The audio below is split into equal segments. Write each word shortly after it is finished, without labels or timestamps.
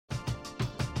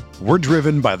We're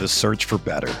driven by the search for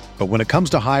better. But when it comes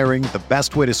to hiring, the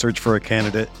best way to search for a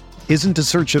candidate isn't to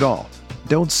search at all.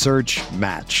 Don't search,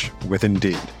 match with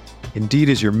Indeed. Indeed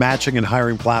is your matching and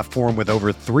hiring platform with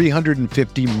over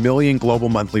 350 million global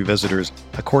monthly visitors,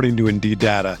 according to Indeed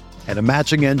data, and a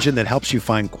matching engine that helps you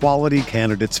find quality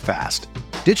candidates fast.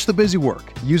 Ditch the busy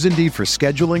work. Use Indeed for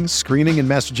scheduling, screening, and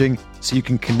messaging so you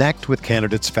can connect with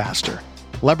candidates faster.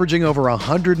 Leveraging over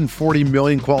 140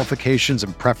 million qualifications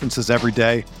and preferences every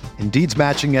day, Indeed's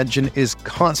matching engine is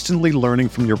constantly learning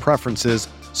from your preferences,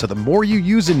 so the more you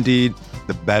use Indeed,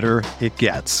 the better it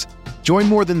gets. Join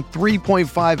more than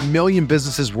 3.5 million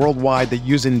businesses worldwide that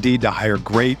use Indeed to hire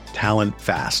great talent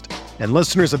fast. And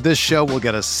listeners of this show will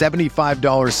get a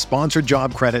 $75 sponsored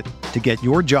job credit to get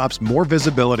your jobs more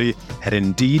visibility at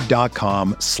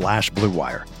Indeed.com/Blue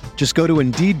Wire. Just go to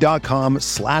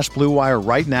Indeed.com/Blue Wire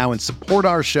right now and support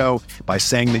our show by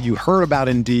saying that you heard about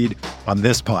Indeed on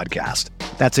this podcast.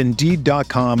 That's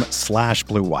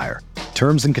Indeed.com/Blue Wire.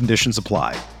 Terms and conditions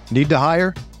apply. Need to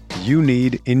hire? You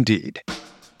need Indeed.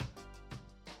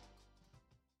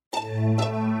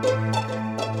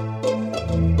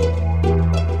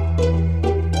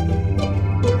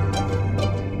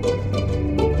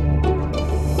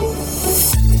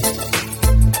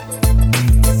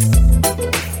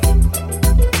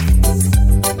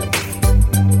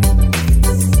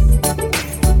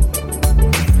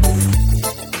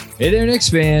 Hey there, Knicks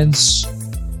fans.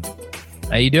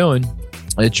 How you doing?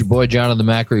 It's your boy, Jonathan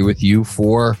Macri, with you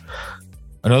for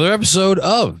another episode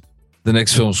of the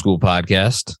Knicks Film School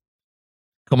podcast.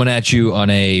 Coming at you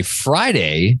on a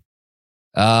Friday.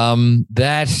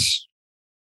 That's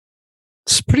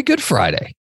a pretty good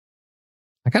Friday.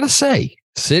 I gotta say,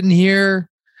 sitting here,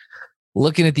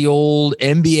 looking at the old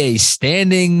NBA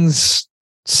standings,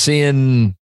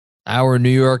 seeing our New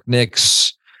York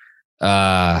Knicks,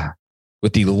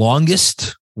 with the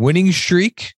longest winning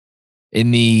streak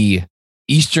in the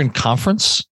Eastern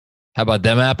Conference. How about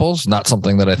them apples? Not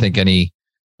something that I think any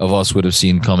of us would have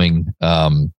seen coming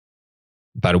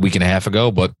about a week and a half ago,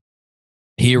 but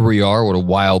here we are. What a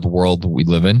wild world we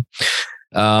live in.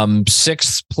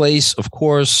 Sixth place, of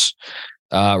course,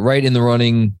 right in the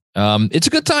running. It's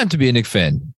a good time to be a Knicks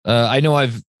fan. I know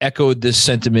I've echoed this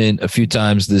sentiment a few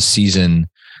times this season,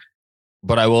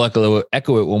 but I will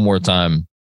echo it one more time.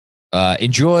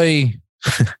 Enjoy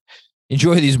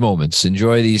these moments.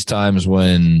 Enjoy these times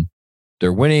when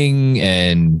they're winning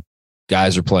and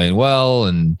guys are playing well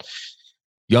and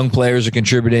young players are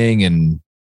contributing and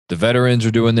the veterans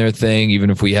are doing their thing, even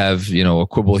if we have, a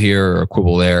quibble here or a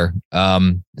quibble there.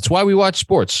 It's why we watch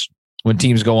sports when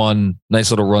teams go on nice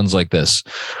little runs like this.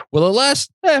 Will it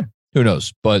last? Who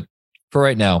knows? But for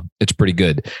right now, it's pretty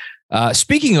good.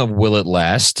 Speaking of will it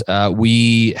last,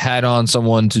 we had on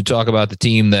someone to talk about the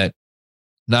team that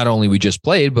not only we just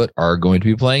played, but are going to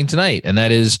be playing tonight. And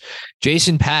that is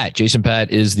Jason Patt. Jason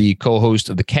Patt is the co-host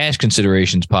of the Cash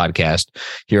Considerations podcast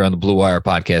here on the Blue Wire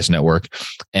Podcast Network.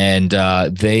 And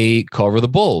they cover the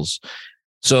Bulls.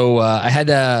 So I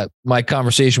had my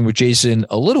conversation with Jason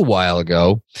a little while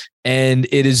ago, and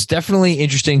it is definitely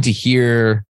interesting to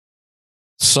hear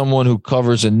someone who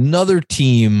covers another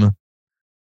team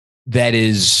that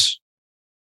is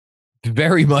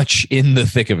very much in the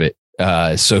thick of it.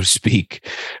 So to speak.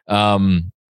 I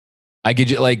could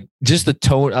just the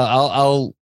tone.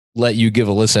 I'll let you give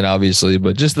a listen, obviously,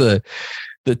 but just the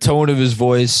tone of his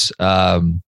voice.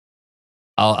 I'll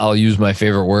use my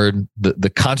favorite word, the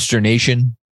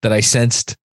consternation that I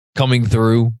sensed coming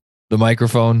through the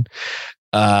microphone.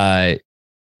 It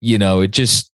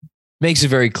just makes it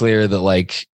very clear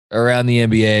that around the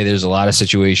NBA, there's a lot of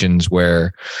situations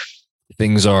where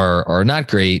things are not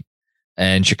great.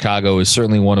 And Chicago is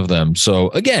certainly one of them. So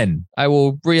again, I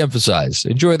will reemphasize: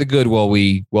 enjoy the good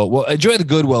enjoy the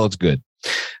good while it's good.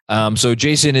 So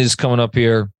Jason is coming up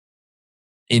here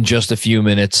in just a few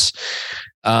minutes.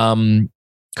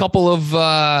 Couple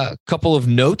of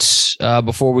notes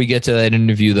before we get to that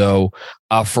interview, though.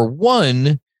 For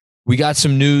one, we got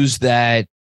some news that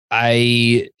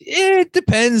it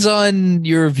depends on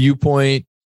your viewpoint.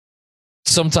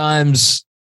 Sometimes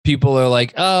people are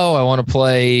like, oh, I want to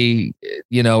play,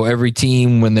 every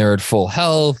team when they're at full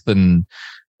health and,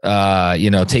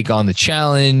 take on the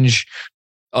challenge.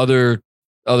 Other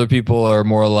people are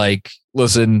more like,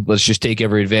 listen, let's just take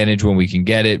every advantage when we can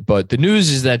get it. But the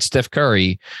news is that Steph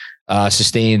Curry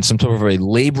sustained some sort of a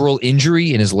labral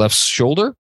injury in his left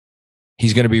shoulder.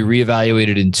 He's going to be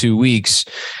reevaluated in 2 weeks.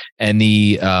 And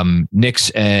the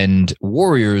Knicks and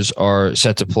Warriors are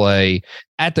set to play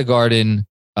at the Garden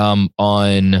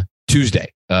on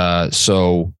Tuesday.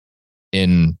 So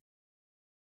in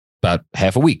about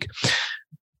half a week.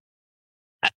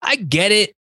 I get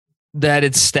it that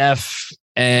it's Steph,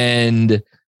 and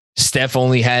Steph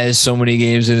only has so many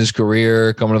games in his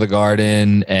career coming to the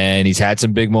Garden, and he's had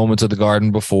some big moments at the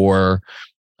Garden before.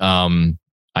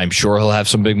 I'm sure he'll have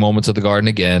some big moments at the Garden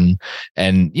again.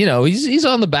 And, he's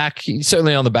on the back, he's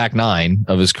certainly on the back nine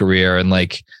of his career. And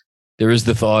like, there is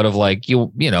the thought of like,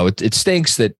 it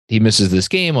stinks that he misses this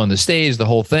game on the stage, the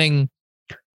whole thing.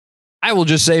 I will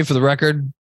just say for the record,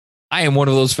 I am one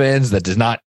of those fans that does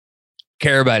not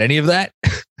care about any of that.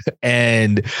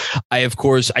 And I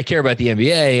care about the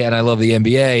NBA, and I love the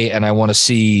NBA, and I want to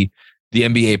see the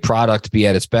NBA product be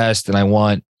at its best. And I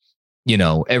want,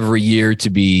 every year to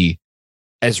be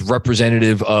as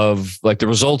representative of like the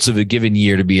results of a given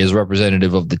year to be as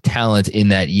representative of the talent in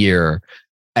that year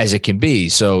as it can be.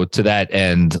 So to that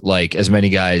end, like as many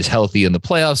guys healthy in the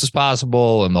playoffs as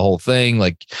possible and the whole thing,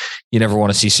 like you never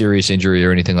want to see serious injury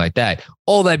or anything like that.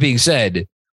 All that being said,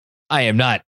 I am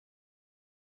not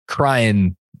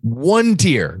crying one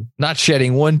tear, not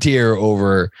shedding one tear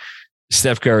over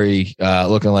Steph Curry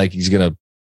looking like he's going to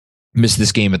miss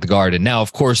this game at the Garden. Now,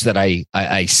 of course, that I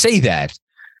say that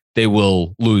they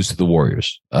will lose to the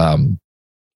Warriors.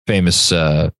 Famous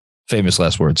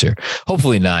last words here.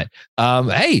 Hopefully not.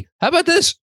 Hey, how about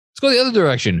this? Let's go the other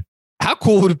direction. How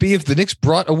cool would it be if the Knicks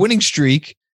brought a winning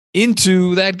streak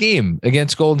into that game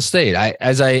against Golden State?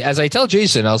 As I tell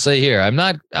Jason, I'll say here, I'm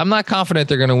not confident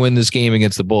they're going to win this game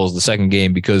against the Bulls, the second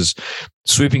game, because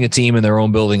sweeping a team in their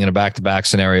own building in a back-to-back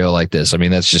scenario like this, I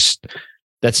mean, that's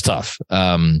tough.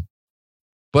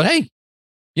 But hey,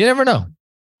 you never know.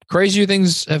 Crazier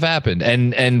things have happened.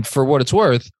 And for what it's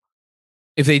worth,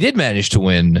 if they did manage to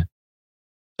win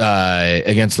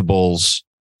against the Bulls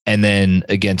and then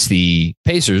against the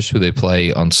Pacers, who they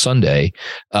play on Sunday,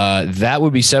 that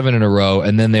would be 7 in a row.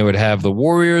 And then they would have the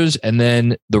Warriors and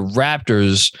then the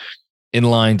Raptors in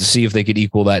line to see if they could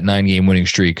equal that 9-game winning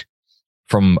streak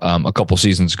from a couple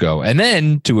seasons ago. And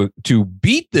then to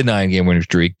beat the 9-game winning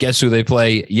streak, guess who they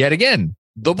play yet again?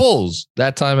 The Bulls,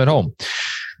 that time at home.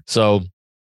 So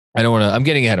I don't want to, I'm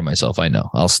getting ahead of myself. I know.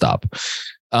 I'll stop.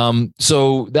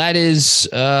 So that is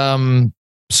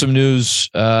some news.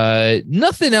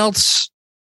 Nothing else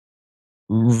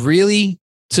really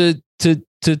to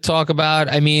talk about.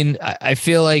 I mean, I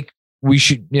feel like we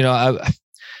should, I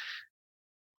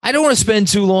don't want to spend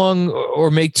too long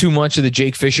or make too much of the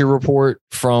Jake Fisher report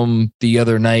from the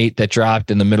other night that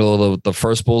dropped in the middle of the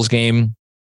first Bulls game,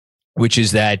 which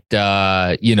is that,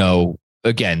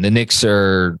 again, the Knicks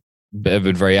have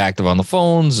been very active on the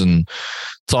phones and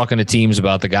talking to teams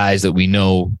about the guys that we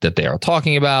know that they are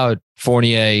talking about: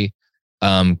 Fournier,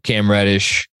 Cam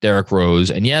Reddish, Derrick Rose,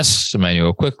 and yes,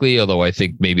 Immanuel Quickley, although I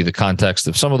think maybe the context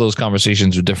of some of those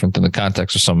conversations are different than the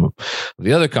context of some of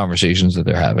the other conversations that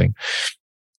they're having.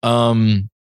 The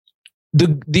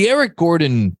Eric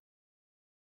Gordon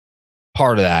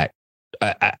part of that,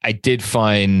 I did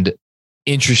find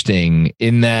interesting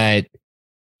in that,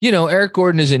 Eric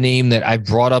Gordon is a name that I've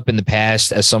brought up in the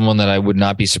past as someone that I would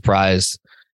not be surprised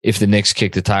if the Knicks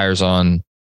kick the tires on,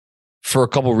 for a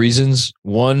couple reasons.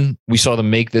 One, we saw them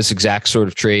make this exact sort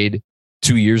of trade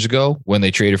 2 years ago when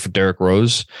they traded for Derrick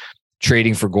Rose.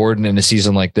 Trading for Gordon in a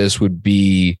season like this would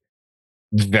be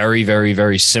very, very,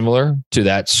 very similar to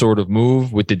that sort of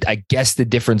move, with I guess the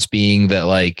difference being that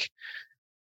like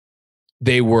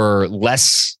they were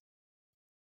less,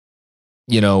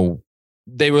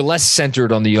 they were less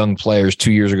centered on the young players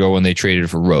 2 years ago when they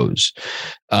traded for Rose.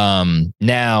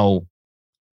 Now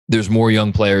there's more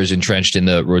young players entrenched in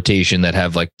the rotation that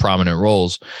have like prominent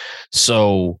roles.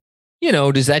 So,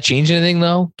 does that change anything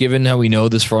though, given how we know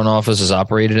this front office has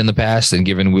operated in the past and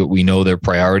given what we know their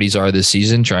priorities are this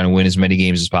season, trying to win as many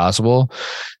games as possible?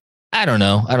 I don't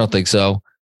know. I don't think so.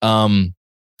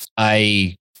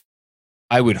 I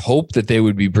would hope that they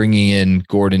would be bringing in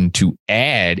Gordon to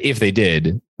add, if they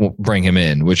did bring him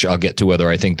in, which I'll get to whether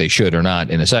I think they should or not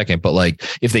in a second. But like,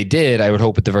 if they did, I would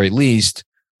hope at the very least,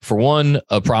 for one,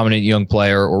 a prominent young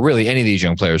player, or really any of these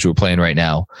young players who are playing right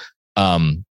now,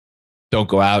 don't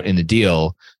go out in the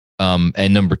deal.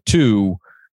 And number two,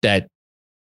 that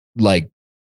like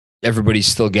everybody's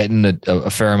still getting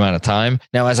a fair amount of time.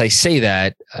 Now, as I say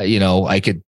that, I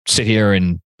could sit here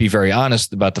and be very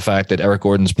honest about the fact that Eric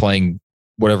Gordon's playing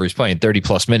whatever he's playing, 30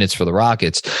 plus minutes for the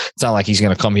Rockets. It's not like he's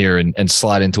going to come here and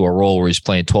slide into a role where he's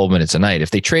playing 12 minutes a night. If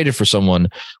they traded for someone,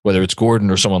 whether it's Gordon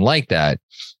or someone like that,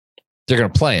 they're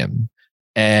going to play him.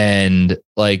 And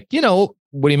like,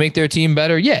 would he make their team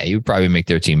better? Yeah, he would probably make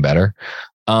their team better.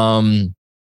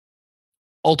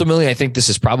 Ultimately, I think this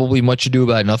is probably much ado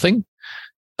about nothing.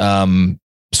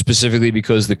 specifically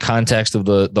because the context of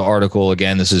the article,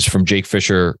 again, this is from Jake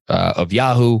Fisher of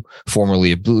Yahoo,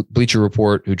 formerly of Bleacher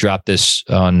Report, who dropped this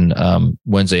on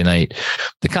Wednesday night.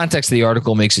 The context of the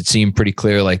article makes it seem pretty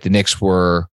clear like the Knicks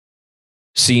were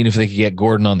seeing if they could get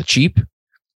Gordon on the cheap,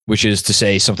 which is to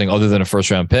say something other than a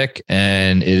first-round pick.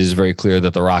 And it is very clear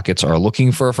that the Rockets are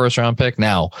looking for a first-round pick.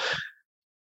 Now,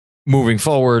 moving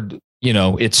forward,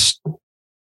 it's,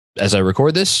 as I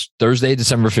record this, Thursday,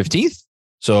 December 15th.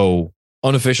 So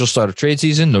unofficial start of trade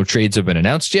season. No trades have been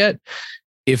announced yet.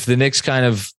 If the Knicks kind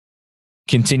of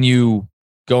continue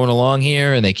going along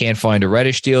here and they can't find a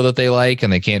Reddish deal that they like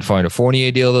and they can't find a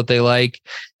Fournier deal that they like,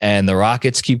 and the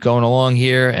Rockets keep going along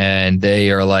here and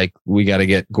they are like, we got to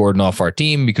get Gordon off our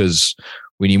team because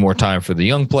we need more time for the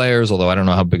young players, although I don't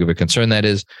know how big of a concern that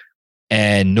is.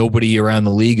 And nobody around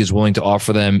the league is willing to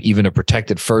offer them even a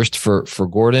protected first for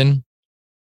Gordon.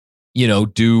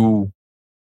 Do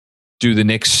the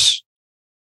Knicks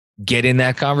get in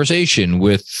that conversation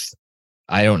with,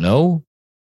 I don't know,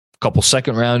 a couple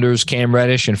second rounders, Cam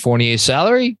Reddish and Fournier's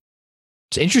salary?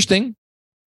 It's interesting.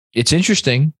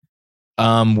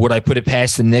 Would I put it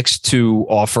past the Knicks to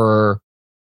offer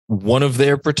one of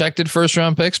their protected first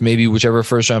round picks, maybe whichever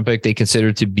first round pick they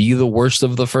consider to be the worst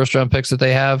of the first round picks that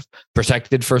they have,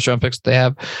 protected first round picks that they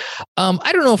have?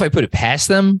 I don't know if I put it past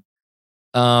them,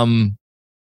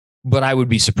 but I would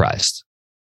be surprised.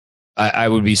 I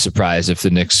would be surprised if the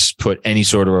Knicks put any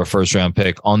sort of a first round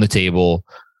pick on the table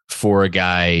for a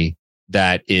guy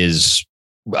that is,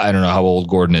 I don't know how old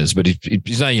Gordon is, but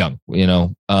he's not young,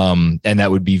 and that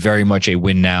would be very much a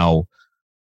win now,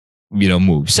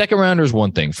 move. Second rounder is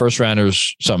one thing. First rounder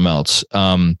is something else.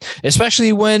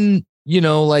 Especially when,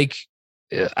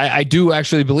 I do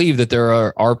actually believe that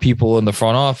there are people in the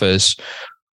front office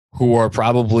who are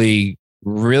probably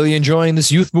really enjoying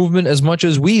this youth movement as much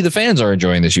as we, the fans, are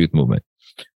enjoying this youth movement.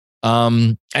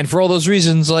 And for all those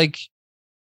reasons,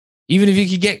 even if you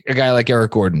could get a guy like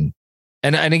Eric Gordon,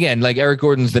 and again, Eric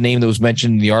Gordon's the name that was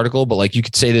mentioned in the article, but you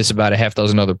could say this about a half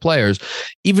dozen other players,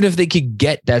 even if they could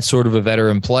get that sort of a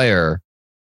veteran player,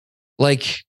 I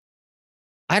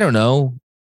don't know.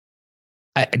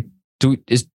 Do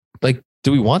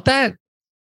we want that?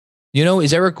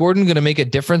 Is Eric Gordon going to make a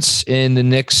difference in the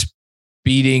Knicks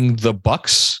beating the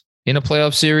Bucks in a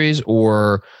playoff series,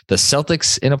 or the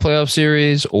Celtics in a playoff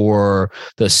series, or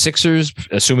the Sixers,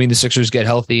 assuming the Sixers get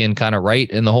healthy and kind of right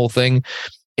in the whole thing,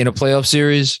 in a playoff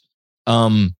series?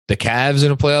 The Cavs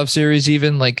in a playoff series,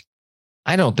 even?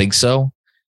 I don't think so.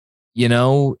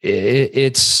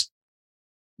 It's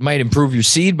might improve your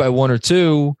seed by 1 or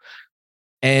 2.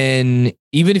 And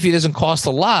even if he doesn't cost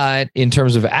a lot in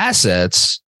terms of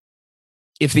assets,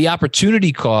 if the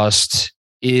opportunity cost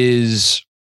is,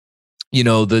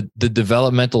 the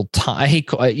developmental time.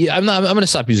 I'm going to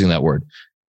stop using that word.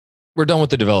 We're done with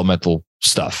the developmental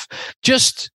stuff.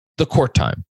 Just the court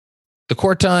time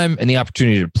and the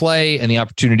opportunity to play and the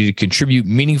opportunity to contribute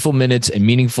meaningful minutes and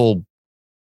meaningful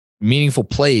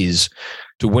plays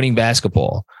to winning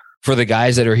basketball for the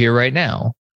guys that are here right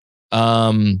now.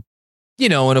 And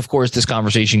of course this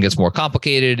conversation gets more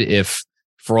complicated if,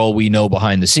 for all we know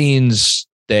behind the scenes,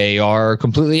 they are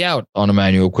completely out on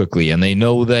Emmanuel Quickley, and they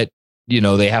know that,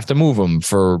 they have to move him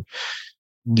for,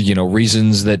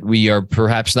 reasons that we are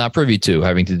perhaps not privy to,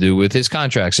 having to do with his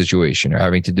contract situation or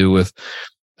having to do with,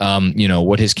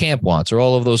 what his camp wants, or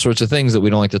all of those sorts of things that we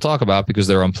don't like to talk about because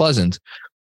they're unpleasant.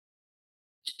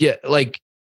 Yeah.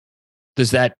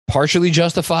 Does that partially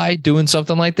justify doing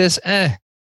something like this? I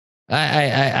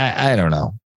don't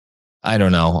know.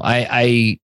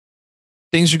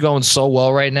 Things are going so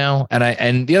well right now.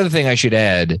 And the other thing I should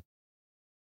add,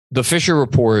 the Fisher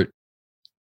report,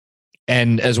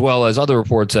 and as well as other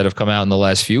reports that have come out in the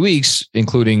last few weeks,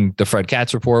 including the Fred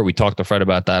Katz report. We talked to Fred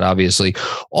about that, obviously.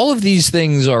 All of these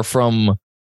things are from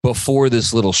before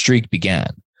this little streak began.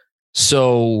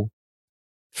 So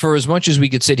for as much as we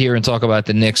could sit here and talk about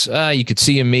the Knicks, you could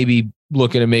see him maybe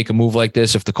looking to make a move like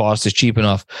this if the cost is cheap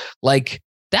enough.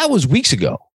 That was weeks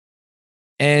ago.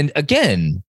 And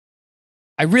again,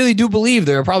 I really do believe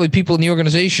there are probably people in the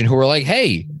organization who are like,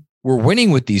 hey, we're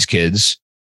winning with these kids.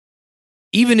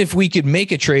 Even if we could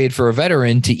make a trade for a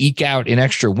veteran to eke out an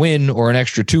extra win or an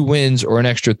extra 2 wins or an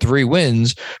extra 3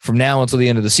 wins from now until the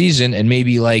end of the season, and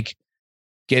maybe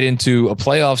get into a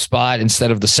playoff spot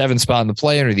instead of the 7th spot in the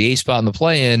play-in or the 8th spot in the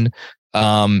play-in,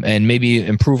 and maybe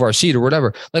improve our seed or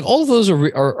whatever. All of those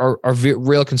are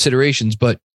real considerations.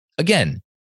 But again,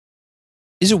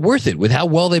 is it worth it with how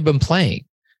well they've been playing,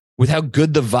 with how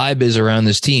good the vibe is around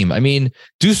this team? I mean,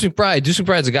 Deuce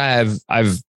McBride's a guy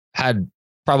I've had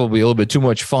probably a little bit too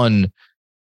much fun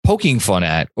poking fun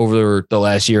at over the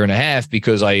last year and a half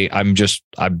because I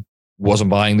wasn't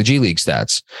buying the G League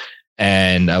stats.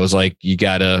 And I was like,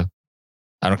 I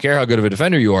don't care how good of a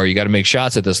defender you are, you got to make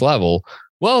shots at this level.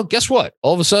 Well, guess what?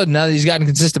 All of a sudden, now that he's gotten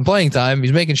consistent playing time,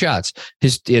 he's making shots.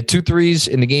 He had 2 threes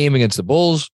in the game against the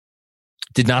Bulls.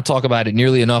 Did not talk about it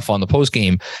nearly enough on the post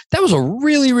game. That was a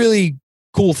really, really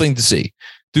cool thing to see.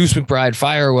 Deuce McBride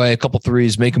fire away a couple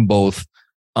threes, make them both.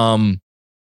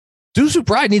 Deuce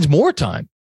McBride needs more time,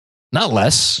 not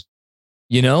less.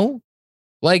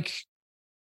 Like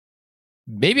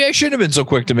maybe I shouldn't have been so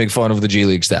quick to make fun of the G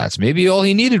League stats. Maybe all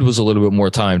he needed was a little bit more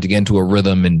time to get into a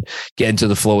rhythm and get into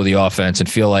the flow of the offense and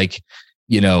feel like,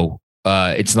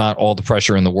 it's not all the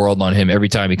pressure in the world on him every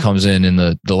time he comes in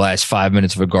the last 5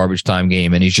 minutes of a garbage time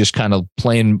game and he's just kind of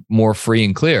playing more free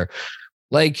and clear.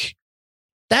 Like,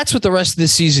 that's what the rest of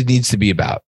this season needs to be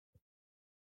about.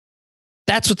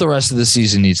 That's what the rest of the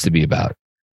season needs to be about.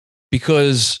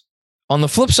 Because on the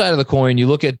flip side of the coin, you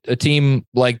look at a team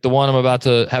like the one I'm about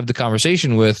to have the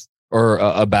conversation with or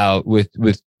about with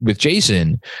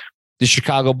Jason, the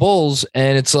Chicago Bulls,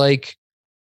 and it's like,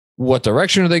 what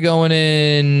direction are they going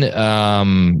in?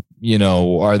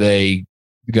 Are they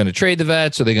going to trade the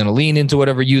vets? Are they going to lean into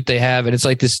whatever youth they have? And it's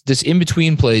like this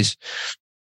in-between place,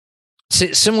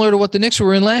 similar to what the Knicks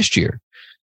were in last year.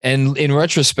 And in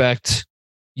retrospect,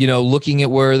 looking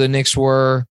at where the Knicks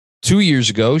were 2 years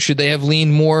ago, should they have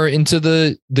leaned more into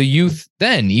the youth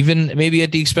then, even maybe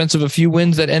at the expense of a few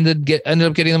wins that ended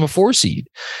up getting them a 4 seed?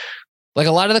 Like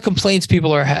a lot of the complaints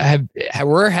people were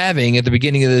having at the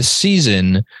beginning of this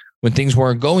season when things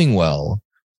weren't going well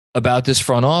about this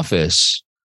front office,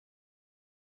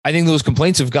 I think those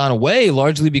complaints have gone away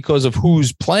largely because of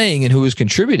who's playing and who is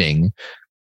contributing.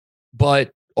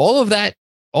 But all of that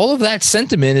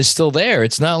sentiment is still there.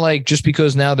 It's not like just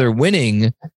because now they're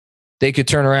winning, they could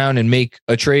turn around and make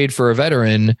a trade for a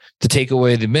veteran to take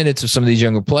away the minutes of some of these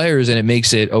younger players and it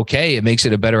makes it okay. It makes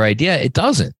it a better idea. It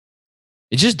doesn't.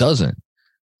 It just doesn't.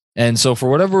 And so for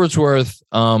whatever it's worth,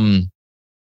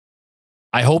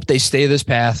 I hope they stay this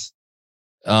path.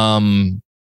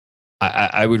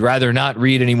 I would rather not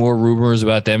read any more rumors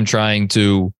about them trying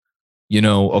to,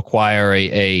 acquire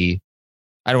I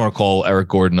don't want to call Eric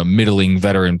Gordon a middling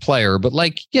veteran player, but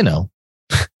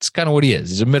it's kind of what he is.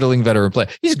 He's a middling veteran player.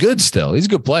 He's good still. He's a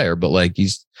good player, but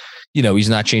he's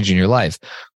not changing your life.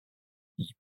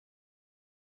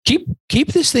 Keep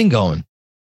this thing going.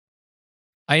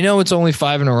 I know it's only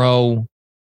 5 in a row.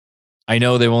 I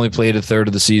know they've only played a third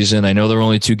of the season. I know they're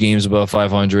only 2 games above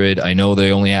 500. I know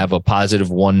they only have a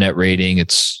 +1 net rating.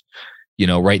 It's,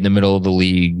 right in the middle of the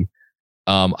league.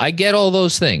 I get all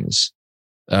those things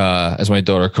as my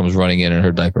daughter comes running in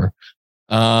her diaper.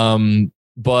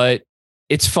 But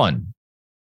it's fun.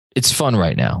 It's fun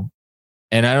right now.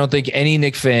 And I don't think any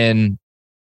Knick fan,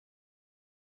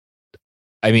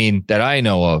 that I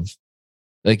know of,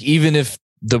 even if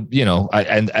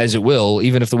and as it will,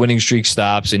 even if the winning streak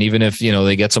stops and even if,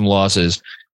 they get some losses,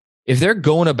 if they're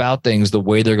going about things the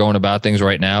way they're going about things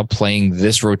right now, playing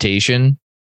this rotation,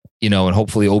 and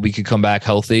hopefully Obi could come back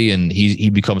healthy and he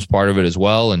becomes part of it as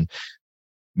well. And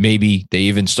maybe they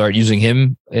even start using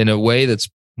him in a way that's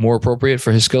more appropriate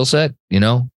for his skill set,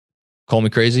 call me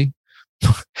crazy.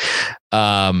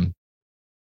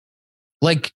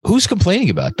 Who's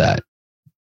complaining about that?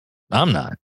 I'm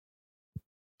not.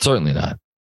 Certainly not.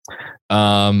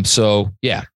 So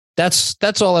yeah,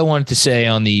 that's all I wanted to say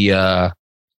on the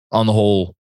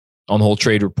whole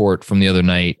trade report from the other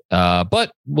night.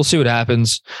 But we'll see what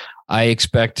happens. I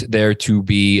expect there to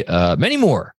be many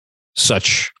more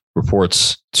such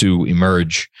reports to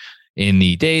emerge in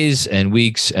the days and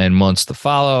weeks and months to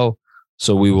follow.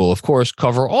 So we will, of course,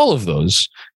 cover all of those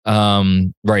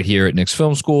right here at Knicks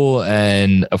Film School.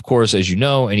 And of course, as you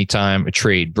know, anytime a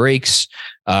trade breaks,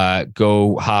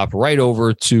 go hop right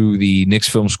over to the Knicks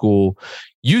Film School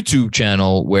YouTube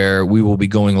channel where we will be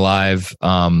going live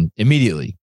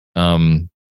immediately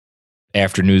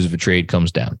after news of a trade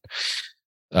comes down.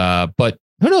 But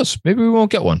who knows? Maybe we won't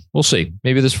get one. We'll see.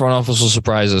 Maybe this front office will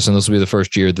surprise us and this will be the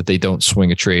first year that they don't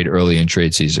swing a trade early in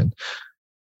trade season.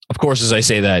 Of course, as I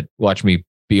say that, watch me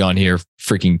be on here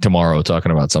freaking tomorrow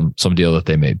talking about some deal that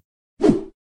they made.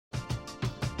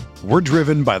 We're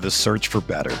driven by the search for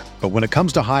better. But when it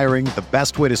comes to hiring, the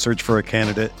best way to search for a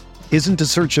candidate isn't to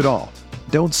search at all.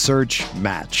 Don't search,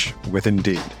 match with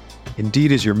Indeed.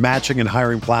 Indeed is your matching and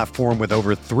hiring platform with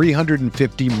over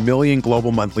 350 million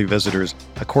global monthly visitors,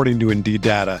 according to Indeed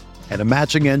data, and a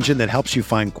matching engine that helps you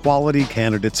find quality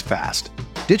candidates fast.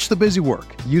 Ditch the busy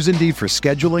work. Use Indeed for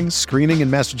scheduling, screening,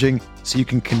 and messaging so you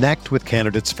can connect with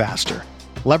candidates faster.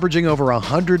 Leveraging over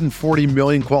 140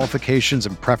 million qualifications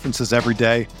and preferences every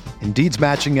day, Indeed's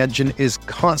matching engine is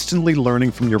constantly learning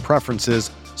from your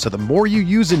preferences, so the more you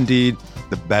use Indeed,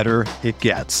 the better it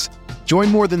gets. Join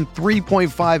more than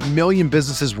 3.5 million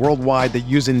businesses worldwide that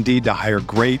use Indeed to hire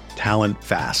great talent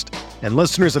fast. And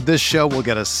listeners of this show will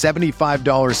get a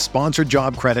 $75 sponsored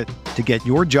job credit to get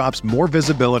your jobs more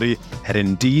visibility at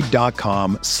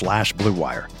Indeed.com/Blue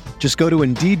Wire. Just go to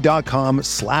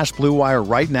Indeed.com/Blue Wire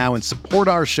right now and support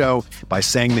our show by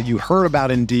saying that you heard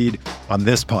about Indeed on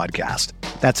this podcast.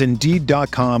 That's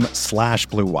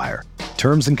Indeed.com/Blue Wire.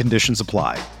 Terms and conditions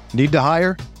apply. Need to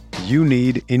hire? You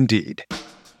need Indeed.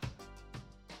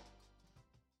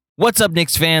 What's up,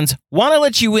 Knicks fans? Want to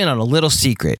let you in on a little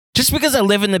secret. Just because I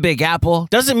live in the Big Apple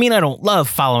doesn't mean I don't love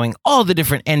following all the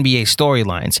different NBA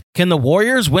storylines. Can the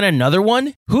Warriors win another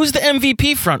one? Who's the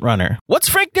MVP frontrunner? What's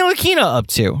Frank Ntilikina up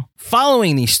to?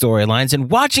 Following these storylines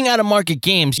and watching out-of-market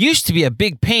games used to be a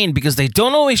big pain because they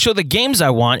don't always show the games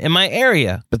I want in my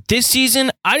area. But this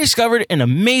season, I discovered an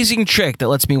amazing trick that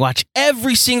lets me watch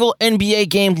every single NBA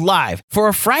game live for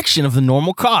a fraction of the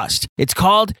normal cost. It's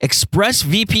called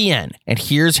ExpressVPN, and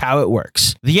here's how it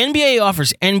works. The NBA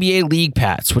offers NBA League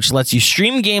Pass, which lets you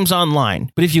stream games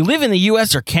online. But if you live in the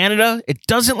US or Canada, it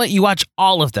doesn't let you watch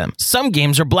all of them. Some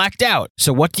games are blacked out.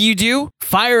 So what do?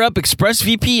 Fire up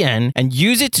ExpressVPN and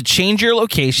use it to change your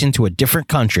location to a different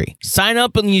country. Sign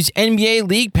up and use NBA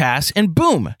League Pass and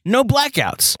boom, no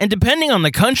blackouts. And depending on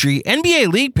the country,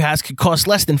 NBA League Pass could cost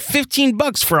less than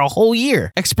 $15 for a whole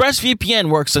year. ExpressVPN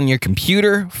works on your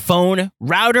computer, phone,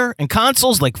 router, and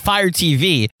consoles like Fire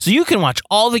TV, so you can watch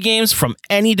all the games from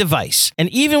any device. And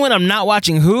even when I'm not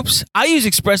watching hoops, I use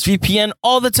ExpressVPN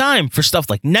all the time for stuff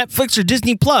like Netflix or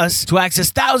Disney Plus to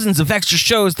access thousands of extra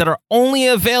shows that are only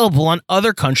available on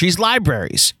other countries'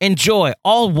 libraries. Enjoy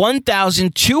all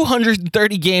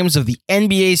 1,230 games of the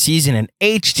NBA season in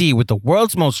HD with the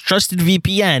world's most trusted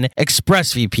VPN,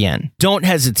 ExpressVPN. Don't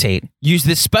hesitate. Use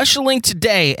this special link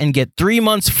today and get 3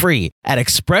 months free at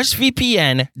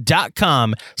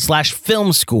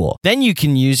expressvpn.com/filmschool. Then you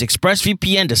can use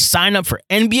ExpressVPN to sign up for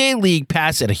NBA League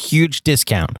Pass at a huge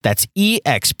discount. That's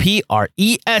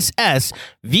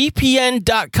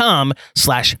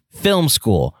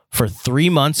expressvpn.com/filmschool for 3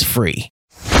 months free.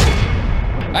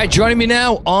 All right, joining me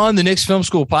now on the Knicks Film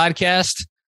School podcast,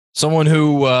 someone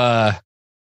who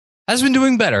has been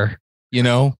doing better,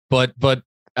 but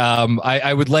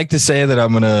I would like to say that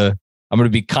I'm gonna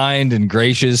be kind and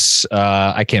gracious.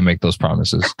 I can't make those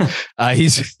promises.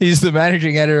 He's the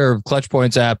managing editor of Clutch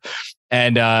Points app,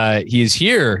 and he is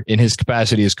here in his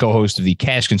capacity as co-host of the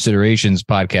Cash Considerations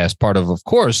podcast, part of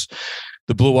course,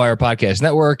 the Blue Wire Podcast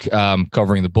Network,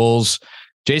 covering the Bulls.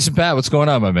 Jason Pat, what's going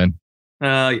on, my man?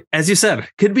 As you said,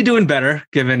 could be doing better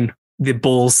given the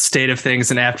Bulls' state of things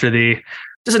and after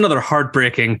just another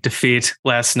heartbreaking defeat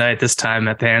last night, this time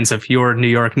at the hands of your New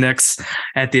York Knicks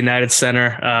at the United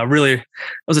Center. Really, it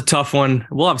was a tough one.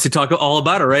 We'll obviously talk all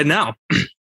about it right now.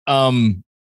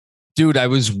 Dude, I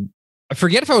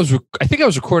forget if I think I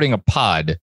was recording a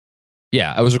pod.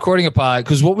 Yeah, I was recording a pod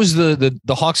because what was the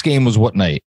Hawks game was what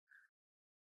night?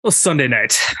 Well, Sunday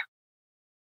night.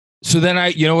 So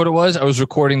then you know what it was? I was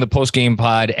recording the post-game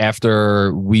pod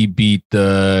after we beat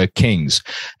the Kings.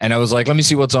 And I was like, let me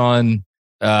see what's on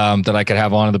that I could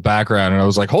have on in the background. And I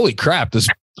was like, holy crap, this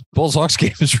Bulls-Hawks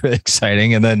game is really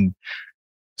exciting. And then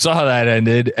saw how that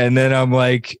ended. And then I'm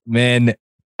like, man,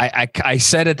 I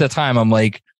said at the time, I'm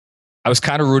like, I was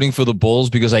kind of rooting for the Bulls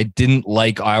because I didn't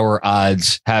like our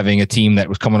odds having a team that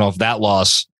was coming off that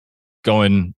loss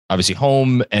going obviously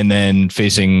home and then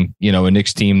facing, a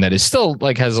Knicks team that is still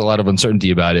has a lot of uncertainty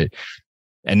about it.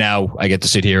 And now I get to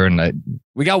sit here and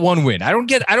we got one win. I don't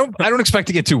expect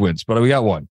to get 2 wins, but we got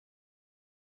one.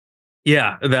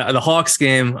 Yeah. The Hawks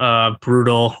game,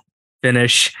 brutal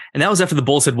finish. And that was after the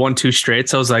Bulls had won 2 straight.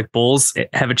 So I was like, Bulls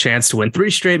have a chance to win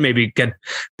 3 straight, maybe get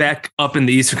back up in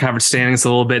the Eastern Conference standings a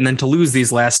little bit. And then to lose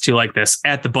these last 2 like this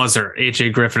at the buzzer,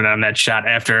 AJ Griffin on that shot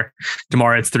after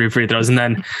DeMar hits 3 free throws. And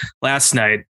then last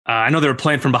night, I know they were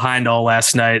playing from behind all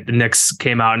last night. The Knicks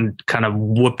came out and kind of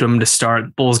whooped them to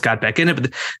start. Bulls got back in it, but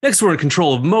the Knicks were in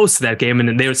control of most of that game.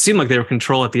 And they seemed like they were in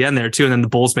control at the end there too. And then the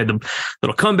Bulls made the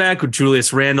little comeback with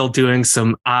Julius Randle doing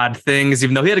some odd things,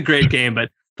 even though he had a great game, but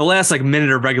the last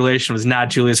minute of regulation was not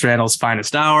Julius Randle's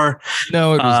finest hour.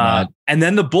 No, it was not. And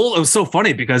then the Bulls, it was so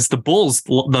funny because the Bulls,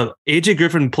 the AJ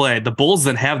Griffin play, the Bulls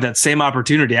then have that same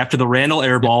opportunity after the Randle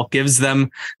air ball gives them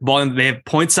the ball. And they have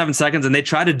 0.7 seconds and they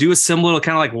try to do a similar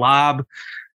kind of lob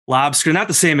screen, not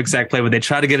the same exact play, but they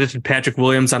try to get it to Patrick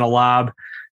Williams on a lob.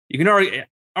 You can already,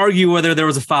 argue whether there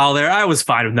was a foul there. I was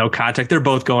fine with no contact. They're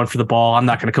both going for the ball. I'm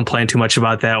not going to complain too much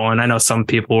about that one. I know some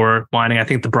people were whining. I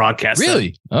think the broadcast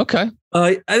really okay.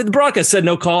 The broadcast said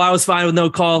no call. I was fine with no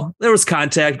call. There was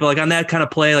contact, but like on that kind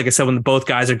of play, like I said, when both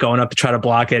guys are going up to try to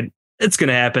block it, it's going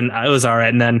to happen. It was all right.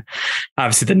 And then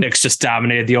obviously the Knicks just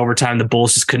dominated the overtime. The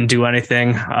Bulls just couldn't do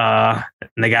anything. And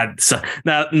they got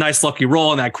that nice lucky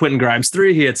roll on that Quentin Grimes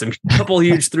 3. He had some couple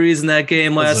huge threes in that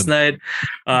game last night.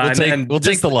 We'll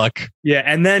take the luck. Yeah.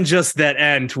 And then just that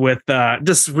end with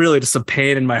just a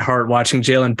pain in my heart watching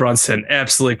Jalen Brunson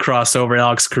absolutely cross over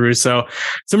Alex Caruso.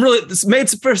 Made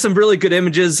for some really good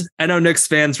images. I know Knicks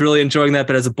fans really enjoying that,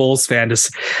 but as a Bulls fan,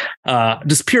 just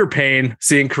pure pain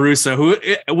seeing Caruso,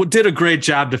 who did a great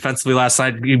job defensively last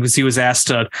night because he was asked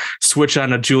to switch on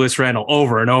to Julius Randle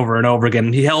over and over and over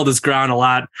again. He held his ground a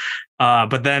lot.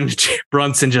 But then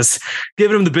Brunson just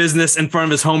giving him the business in front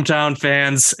of his hometown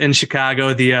fans in Chicago.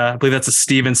 I believe that's a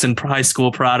Stevenson High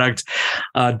School product.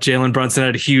 Jalen Brunson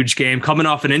had a huge game coming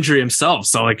off an injury himself.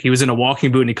 So like he was in a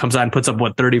walking boot and he comes out and puts up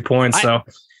 30 points.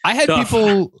 I had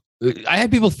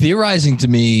people theorizing to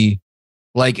me,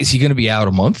 like, is he going to be out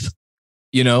a month?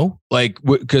 You know, like,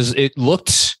 because it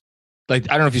looked like,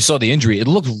 I don't know if you saw the injury. It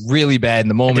looked really bad in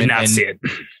the moment. I did not see it.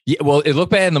 Yeah, well, it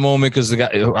looked bad in the moment because the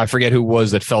guy, I forget who it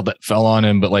was that fell on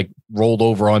him, but like rolled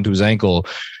over onto his ankle.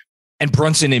 And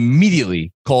Brunson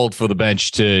immediately called for the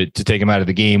bench to take him out of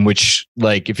the game, which,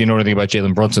 like, if you know anything about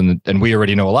Jalen Brunson, and we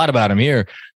already know a lot about him here,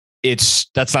 that's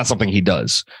not something he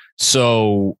does.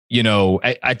 So, you know,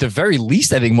 at the very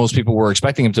least, I think most people were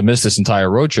expecting him to miss this entire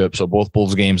road trip. So both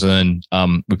Bulls games, and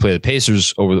then we play the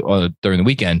Pacers during the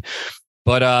weekend.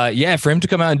 But yeah, for him to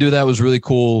come out and do that was really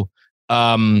cool.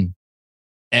 And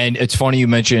it's funny you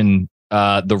mentioned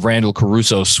the Randle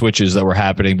Caruso switches that were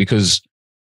happening, because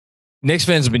Knicks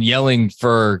fans have been yelling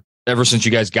ever since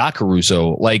you guys got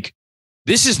Caruso. Like,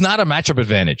 this is not a matchup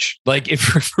advantage. Like,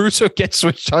 if Caruso gets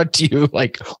switched on to you,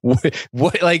 like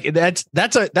what like that's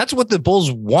what the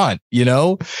Bulls want, you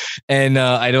know? And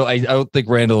I don't think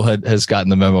Randle has gotten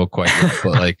the memo quite yet,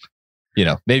 but like, you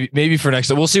know, maybe for next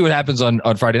time. We'll see what happens on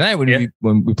Friday night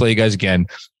when we play you guys again.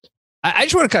 I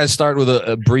just want to kind of start with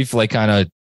a brief, like, kind of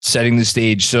setting the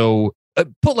stage. So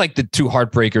put like the two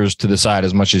heartbreakers to the side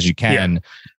as much as you can. Yeah.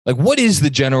 Like, what is the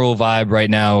general vibe right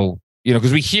now? You know,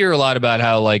 because we hear a lot about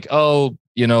how, like, oh,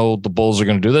 you know, the Bulls are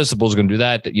going to do this, the Bulls are going to do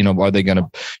that. You know, are they going to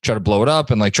try to blow it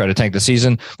up and like try to tank the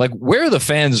season? Like, where are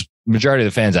majority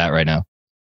of the fans at right now?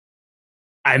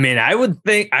 I mean,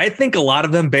 I think a lot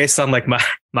of them, based on like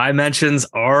my mentions,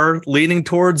 are leaning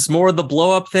towards more of the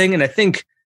blow up thing. And I think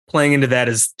playing into that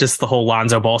is just the whole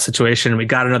Lonzo Ball situation. We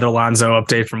got another Lonzo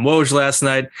update from Woj last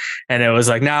night, and it was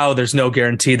like, now there's no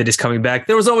guarantee that he's coming back.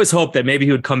 There was always hope that maybe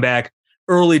he would come back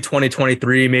early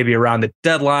 2023, maybe around the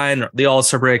deadline or the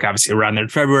All-Star break, obviously around there in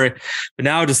February. But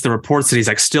now just the reports that he's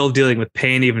like still dealing with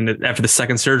pain even after the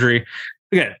second surgery.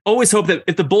 Again, always hope that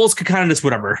if the Bulls could kind of just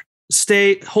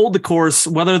hold the course,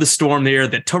 weather the storm there,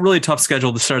 really tough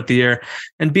schedule to start the year,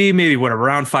 and be maybe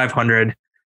around 500.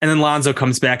 And then Lonzo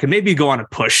comes back and maybe go on a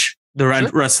push the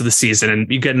rest of the season,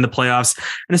 and you get in the playoffs.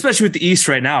 And especially with the East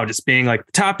right now, just being like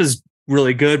the top is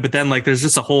really good, but then like there's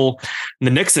just a hole. And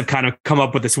the Knicks have kind of come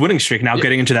up with this winning streak now,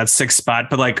 getting into that 6th spot.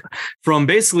 But like from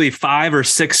basically 5 or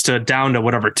 6 to down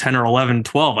to 10 or 11,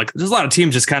 12, like there's a lot of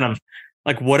teams just kind of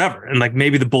like whatever. And like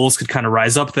maybe the Bulls could kind of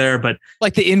rise up there, but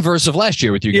like the inverse of last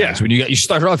year with you guys, when you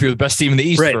started off, you're the best team in the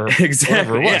East. Right.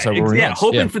 Exactly.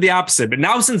 Hoping for the opposite. But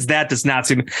now, since that does not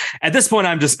seem, at this point,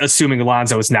 I'm just assuming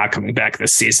Lonzo is not coming back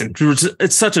this season.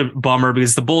 It's such a bummer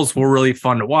because the Bulls were really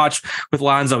fun to watch with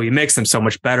Lonzo. He makes them so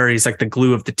much better. He's like the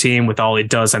glue of the team with all he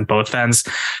does on both ends.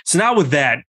 So now with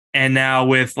that, and now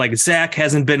with like Zach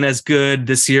hasn't been as good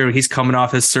this year. He's coming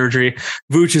off his surgery.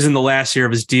 Vooch is in the last year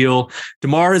of his deal.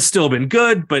 DeMar has still been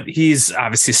good, but he's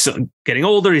obviously still getting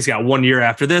older. He's got 1 year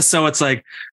after this. So it's like,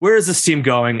 where is this team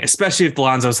going? Especially if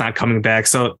Lonzo's not coming back.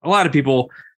 So a lot of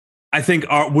people, I think,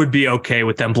 would be okay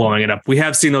with them blowing it up. We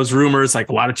have seen those rumors. Like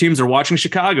a lot of teams are watching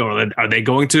Chicago. Are they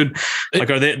going to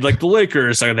are they like the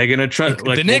Lakers? Are they going to try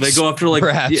like the Knicks, will they go after like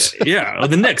perhaps? Or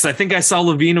the Knicks? I think I saw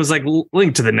Levine was like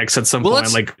linked to the Knicks at some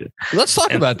point. Let's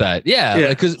talk about that. Yeah.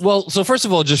 Because so first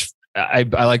of all, just I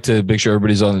like to make sure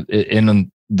everybody's on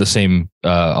the same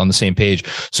page.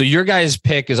 So your guys'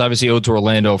 pick is obviously owed to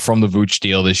Orlando from the Vooch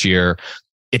deal this year.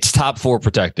 It's top 4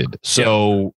 protected.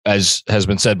 So as has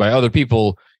been said by other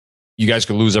people, you guys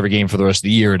could lose every game for the rest of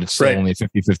the year, and it's still only a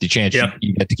 50-50 chance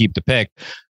you get to keep the pick.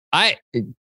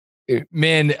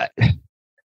 Man,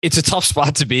 it's a tough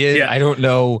spot to be in. I don't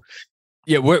know.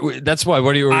 Yeah, that's why.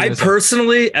 What are you? I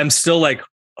personally am still like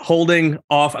holding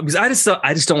off because I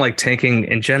just don't like tanking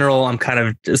in general. I'm kind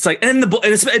of just like, and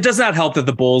it does not help that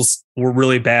the Bulls were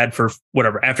really bad for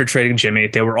whatever after trading Jimmy.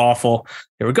 They were awful.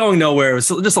 They were going nowhere. It was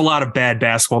just a lot of bad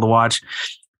basketball to watch.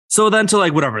 So then to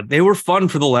like whatever, they were fun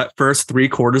for the first 3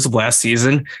 quarters of last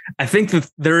season. I think that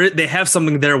they have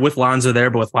something there with Lonzo there,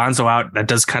 but with Lonzo out, that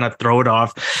does kind of throw it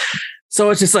off. So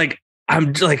it's just like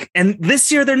I'm like, and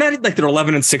this year they're not like they're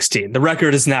 11-16. The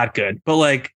record is not good, but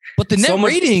the net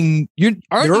rating, you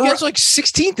guys like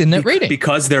 16th in net rating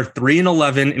because they're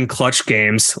 3-11 in clutch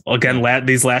games. Again,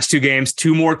 these last 2 games,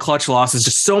 2 more clutch losses,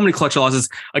 just so many clutch losses.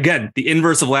 Again, the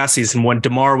inverse of last season when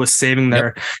DeMar was saving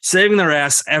their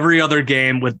ass every other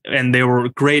game and they were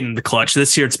great in the clutch.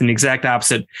 This year it's been the exact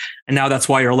opposite, and now that's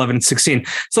why you're 11-16.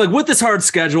 So like with this hard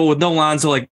schedule with no Lonzo,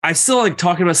 like I still like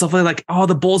talking to myself like, oh,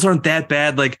 the Bulls aren't that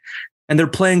bad, like. And they're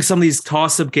playing some of these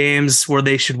toss-up games where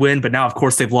they should win, but now, of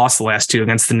course, they've lost the last 2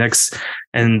 against the Knicks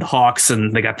and the Hawks,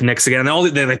 and they got the Knicks again.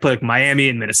 And they play like Miami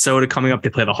and Minnesota coming up. They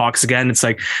play the Hawks again. It's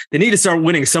like they need to start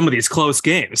winning some of these close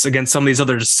games against some of these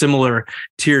other similar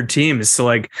tiered teams. So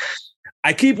like,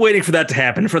 I keep waiting for that to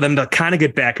happen, for them to kind of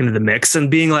get back into the mix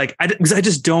and being like,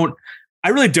 I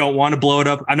really don't want to blow it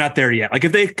up. I'm not there yet. Like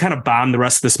if they kind of bomb the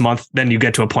rest of this month, then you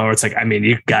get to a point where it's like, I mean,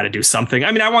 you got to do something.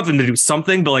 I mean, I want them to do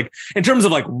something, but like in terms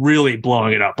of like really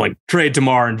blowing it up, like trade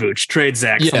DeMar and Vooch, trade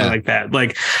Zach, something like that.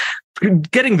 Like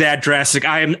getting that drastic.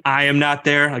 I am not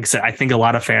there. Like I said, I think a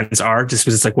lot of fans are just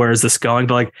because it's like, where is this going?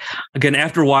 But like, again,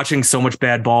 after watching so much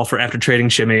bad ball after trading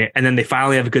Jimmy, and then they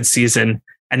finally have a good season,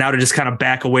 and now to just kind of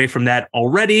back away from that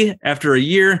already after a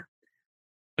year.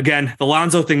 Again, the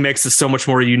Lonzo thing makes this so much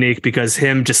more unique because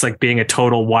him just like being a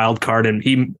total wild card, and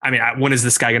when is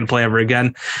this guy going to play ever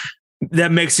again?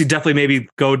 That makes you definitely maybe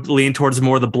go lean towards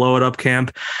more of the blow it up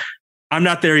camp. I'm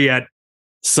not there yet,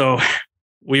 so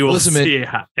we will see.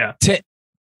 Yeah,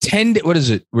 10. What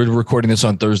is it? We're recording this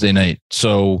on Thursday night,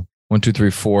 so 1, 2, 3,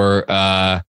 4.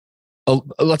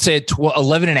 Let's say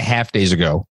 11 and a half days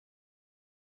ago,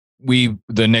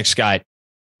 the Knicks got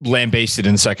lambasted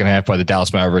in the second half by the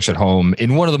Dallas Mavericks at home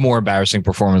in one of the more embarrassing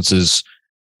performances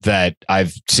that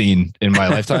I've seen in my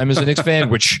lifetime as a Knicks fan,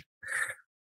 which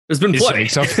has been playing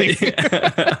something.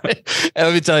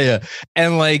 Let me tell you.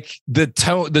 And like the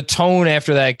tone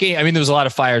after that game, I mean, there was a lot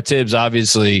of fire Tibbs,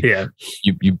 obviously. Yeah.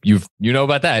 You know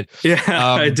about that. Yeah,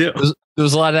 I do. There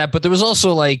was a lot of that, but there was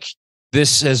also like,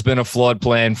 this has been a flawed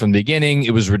plan from the beginning.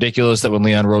 It was ridiculous that when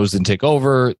Leon Rose didn't take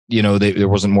over, there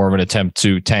wasn't more of an attempt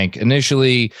to tank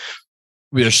initially.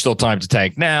 There's still time to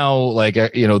tank now. Like,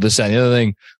 this, that, and the other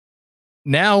thing.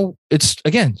 Now it's,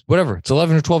 again, whatever. It's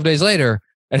 11 or 12 days later.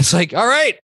 And it's like, all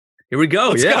right, here we go.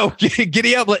 Let's go.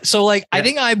 Giddy up. So like, I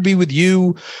think I'd be with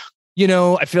you.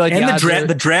 I feel like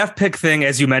the draft pick thing,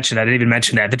 as you mentioned, I didn't even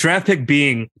mention that. The draft pick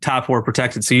being top 4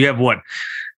 protected. So you have what?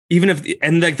 Even if,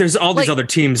 and like, there's all these other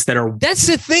teams that are. That's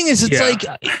the thing is, it's like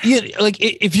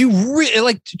if you really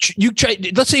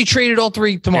let's say you traded all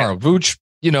 3 tomorrow, Vooch,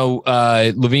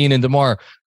 Levine and DeMar,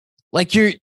 like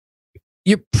you're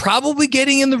probably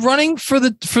getting in the running for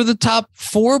the top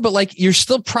 4, but like you're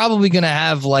still probably going to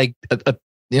have like a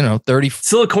 30.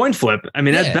 Still a coin flip. I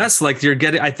mean, at best, like you're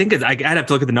getting, I'd have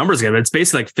to look at the numbers again, but it's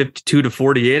basically like 52 to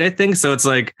 48, I think. So it's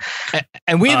like,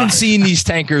 and we haven't seen these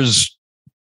tankers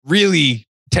really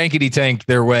tankety tank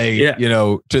their way,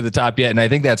 to the top yet. And I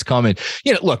think that's coming.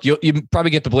 Look, you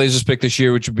probably get the Blazers pick this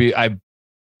year, which would be,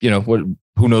 who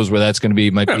knows where that's going to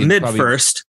be? Might be mid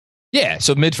first. Yeah.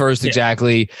 So mid first,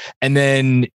 exactly. And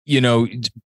then,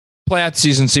 play out the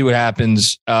season, see what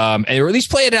happens. Or at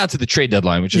least play it out to the trade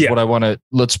deadline, which is what I want to,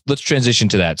 let's transition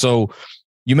to that. So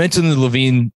you mentioned the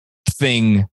Levine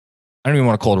thing. I don't even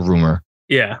want to call it a rumor.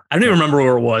 Yeah. I don't even remember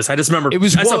where it was. I just remember it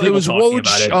was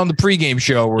Woj on the pregame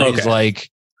show where he's like,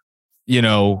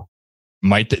 the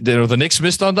Knicks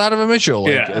missed on Donovan Mitchell.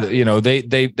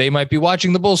 Like, they might be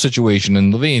watching the Bull situation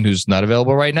and Levine, who's not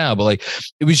available right now. But like,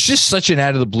 it was just such an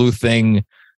out of the blue thing.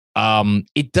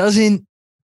 It doesn't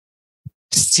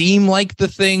seem like the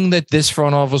thing that this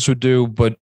front office would do,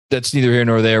 but that's neither here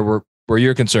nor there where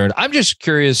you're concerned. I'm just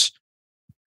curious.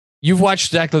 You've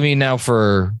watched Zach LaVine now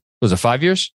for, was it 5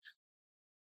 years?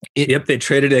 Yep.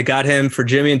 They got him for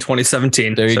Jimmy in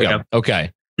 2017. There you go. Yeah.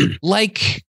 Okay.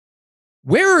 Like,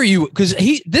 where are you? Because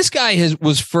this guy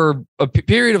was for a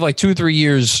period of like 2-3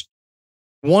 years,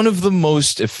 one of the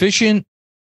most efficient,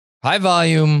 high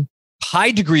volume,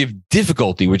 high degree of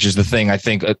difficulty, which is the thing I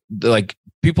think like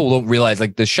people don't realize,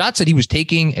 like the shots that he was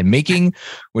taking and making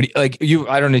when I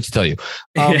don't need to tell you,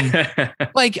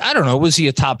 like, I don't know, was he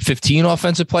a top 15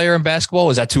 offensive player in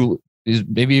basketball? Is that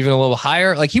maybe even a little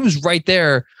higher? Like he was right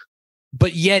there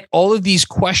But yet all of these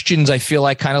questions I feel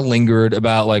like kind of lingered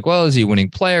about like, well, is he a winning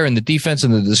player and the defense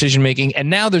and the decision making? And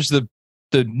now there's the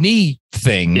knee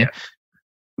thing. Yeah.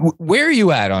 Where are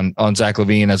you at on Zach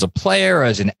LaVine as a player,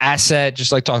 as an asset?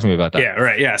 Just like talk to me about that. Yeah,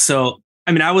 right. Yeah. So,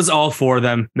 I mean, I was all for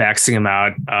them maxing him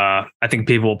out. I think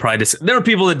people will probably there are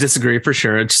people that disagree for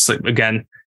sure. It's just like, again,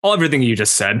 everything you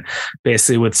just said,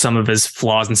 basically with some of his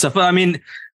flaws and stuff. But I mean,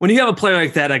 when you have a player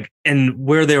like that, like, and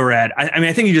where they were at, I mean,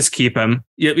 I think you just keep him.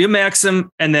 You max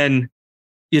him, and then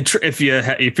if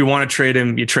you want to trade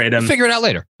him, you trade him. Figure it out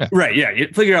later. Yeah. Right? Yeah, you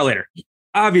figure it out later.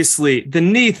 Obviously, the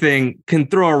knee thing can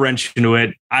throw a wrench into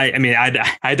it. I mean,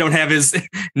 I don't have his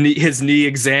knee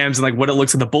exams and like what it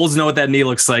looks like. The Bulls know what that knee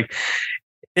looks like.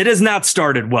 It has not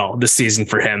started well this season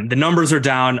for him. The numbers are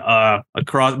down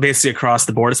across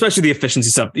the board, especially the efficiency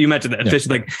stuff. You mentioned the efficiency,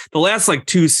 like the last like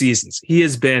 2 seasons, he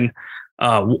has been,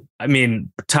 I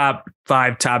mean, top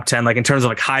 5, top 10, like in terms of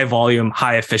like high volume,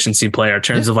 high efficiency player, in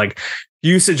terms of like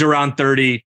usage around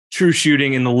 30, true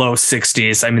shooting in the low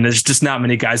 60s. I mean, there's just not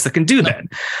many guys that can do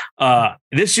that.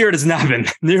 This year it has not been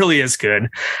nearly as good.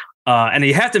 And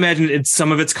you have to imagine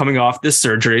some of it's coming off this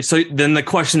surgery. So then the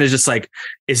question is just like,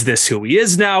 is this who he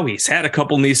is now? He's had a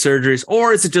couple knee surgeries,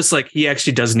 or is it just like he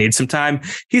actually does need some time?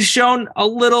 He's shown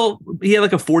he had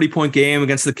like a 40-point game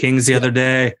against the Kings the other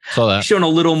day. He's shown a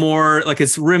little more, like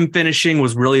his rim finishing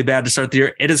was really bad to start the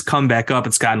year. It has come back up.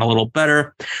 It's gotten a little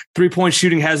better. 3-point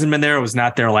shooting hasn't been there. It was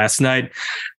not there last night.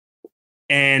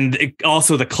 And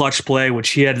also the clutch play, which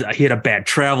he had a bad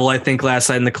travel, I think, last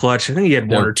night in the clutch. I think he had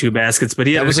 1 or 2 baskets, but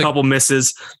he had a couple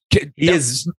misses.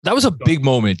 That was a big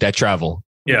moment, that travel.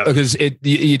 Yeah, because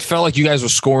it felt like you guys were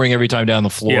scoring every time down the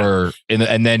floor,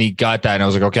 and then he got that, and I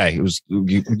was like, okay,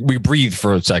 we breathed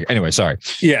for a second. Anyway, sorry.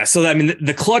 Yeah, so I mean,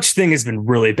 the clutch thing has been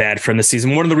really bad for him this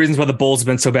season. One of the reasons why the Bulls have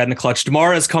been so bad in the clutch.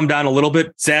 DeMar has come down a little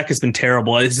bit. Zach has been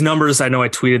terrible. His numbers, I know I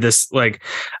tweeted this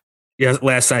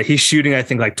last night. He's shooting, I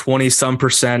think, like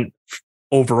 20%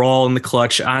 overall in the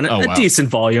clutch on a decent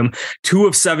volume, 2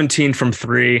 of 17 from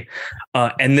 3.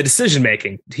 And the decision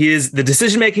making,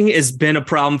 has been a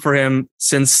problem for him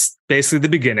since basically the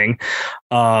beginning.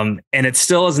 And it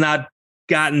still has not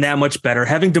gotten that much better.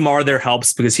 Having DeMar there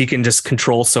helps because he can just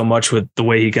control so much with the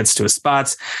way he gets to his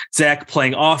spots. Zach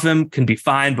playing off him can be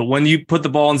fine, but when you put the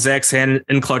ball in Zach's hand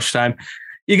in clutch time,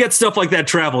 you get stuff like that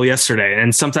travel yesterday,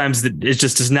 and sometimes it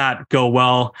just does not go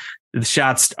well. The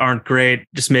shots aren't great,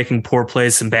 just making poor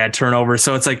plays and bad turnovers.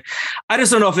 So it's like, I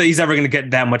just don't know if he's ever going to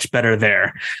get that much better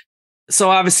there.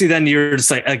 So obviously then you're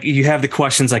just like you have the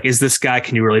questions like, is this guy,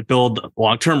 can you really build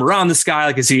long-term around this guy?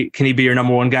 Like, can he be your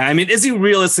number 1 guy? I mean, is he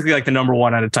realistically like the number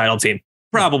 1 on a title team?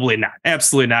 Probably not.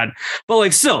 Absolutely not. But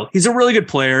like, still, he's a really good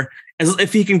player. As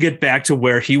if he can get back to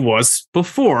where he was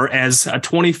before as a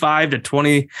 25 to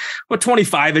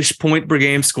 25-ish point per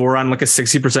game scorer on like a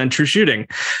 60% true shooting.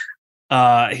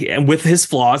 And with his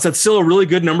flaws, that's still a really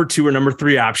good number 2 or number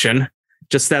 3 option.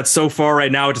 Just that so far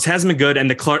right now, it just hasn't been good. And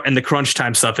the crunch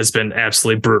time stuff has been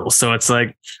absolutely brutal. So it's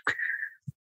like,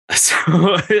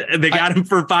 they got him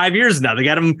for 5 years now. They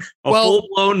got him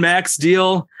full-blown max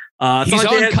deal.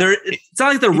 It's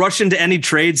not like they're rushing to any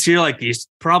trades here. Like he's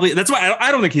probably, that's why I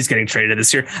don't think he's getting traded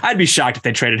this year. I'd be shocked if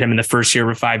they traded him in the first year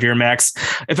of a 5-year max.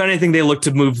 If anything, they look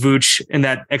to move Vooch in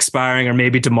that expiring, or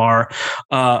maybe DeMar.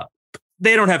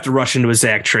 They don't have to rush into a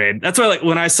Zach trade. That's why, like,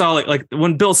 when I saw like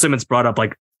when Bill Simmons brought up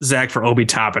like Zach for Obi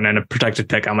Toppin and a protected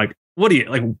pick, I'm like,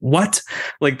 what?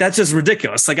 Like, that's just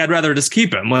ridiculous. Like, I'd rather just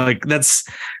keep him. Like, that's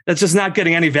just not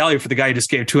getting any value for the guy who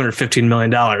just gave $215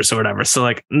 million or whatever. So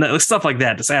like stuff like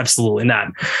that, just absolutely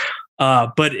not.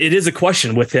 But it is a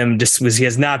question with him just because he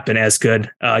has not been as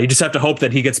good. You just have to hope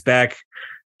that he gets back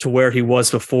to where he was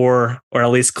before, or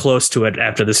at least close to it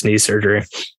after this knee surgery.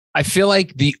 I feel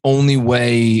like the only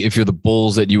way, if you're the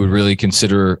Bulls, that you would really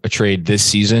consider a trade this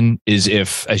season is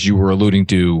if, as you were alluding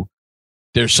to,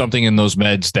 there's something in those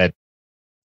meds that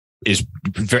is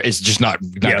just not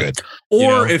good.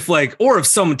 Or if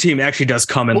some team actually does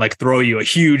come and like throw you a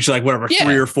huge, like whatever,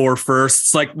 3 or 4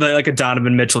 firsts, like a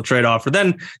Donovan Mitchell trade offer,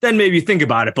 then maybe think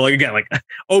about it. But like, again, like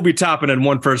Obi Toppin and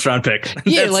 1 first-round pick.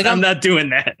 Yeah, like I'm not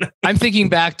doing that. I'm thinking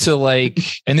back to like,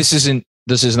 and this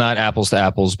is not apples to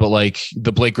apples, but like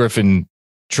the Blake Griffin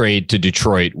trade to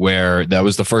Detroit, where that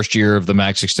was the first year of the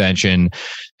max extension,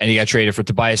 and he got traded for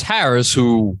Tobias Harris,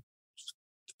 who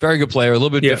very good player, a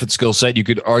little bit different skill set. You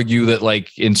could argue that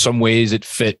like in some ways it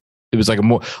fit. It was like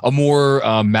a more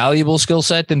malleable skill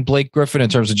set than Blake Griffin in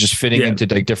terms of just fitting into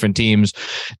like different teams.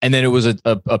 And then it was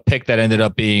a pick that ended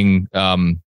up being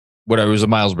whatever, it was a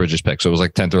Miles Bridges pick. So it was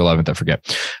like 10th or 11th, I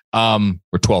forget,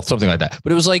 or 12th, something like that.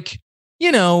 But it was like,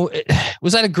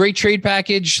 was that a great trade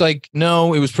package? Like,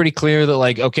 no, it was pretty clear that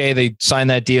like, okay, they signed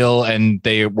that deal and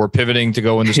they were pivoting to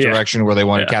go in this direction where they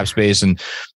wanted cap space and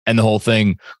the whole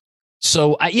thing.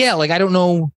 So I don't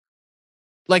know.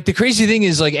 Like the crazy thing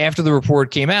is like after the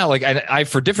report came out, like I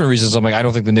for different reasons, I'm like, I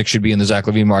don't think the Knicks should be in the Zach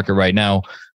LaVine market right now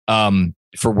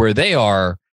for where they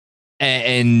are.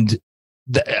 And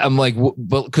I'm like,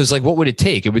 but because like, what would it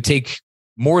take? It would take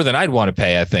more than I'd want to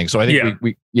pay, I think. So I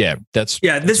think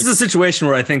this is a situation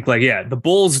where I think like, the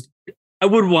Bulls, I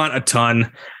would want a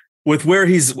ton with where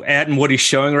he's at and what he's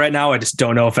showing right now. I just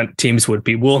don't know if teams would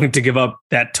be willing to give up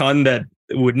that ton that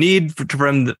would need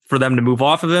for them to move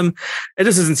off of him. It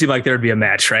just doesn't seem like there'd be a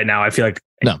match right now. I feel like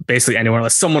basically anyone,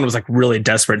 unless someone was like really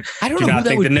desperate. I don't know who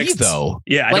that would be though.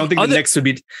 Yeah, I don't think the Knicks would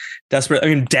be desperate. I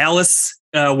mean, Dallas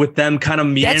with them kind of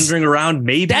meandering around,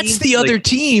 maybe that's the other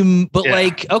team. But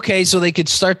like, okay, so they could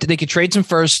trade some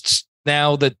firsts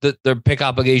now that their pick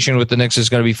obligation with the Knicks is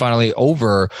going to be finally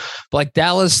over. But like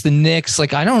Dallas, the Knicks,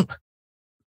 like I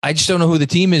just don't know who the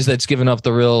team is that's giving up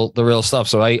the real stuff.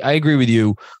 So I agree with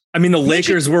you. I mean, the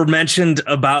Lakers were mentioned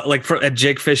about like at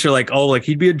Jake Fisher, like, oh, like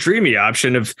he'd be a dreamy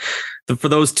option for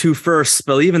those two firsts.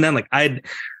 But even then, like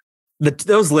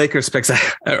those Lakers picks,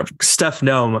 Steph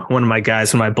Noem, one of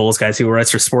my Bulls guys who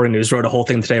writes for Sporting News, wrote a whole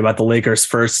thing today about the Lakers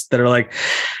first that are like,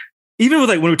 even with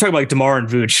like when we talk about like DeMar and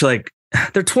Vooch, like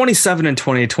they're 27 and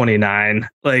 2029.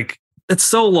 Like it's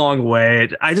so long away.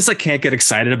 I just like can't get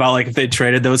excited about like if they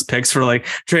traded those picks for like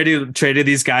traded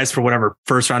these guys for whatever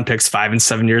first round picks 5 and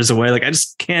 7 years away. Like I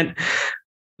just can't.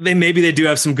 Maybe they do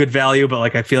have some good value, but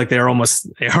like I feel like they are almost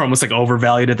like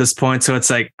overvalued at this point. So it's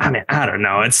like, I mean, I don't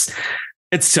know.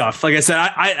 It's tough. Like I said,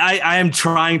 I am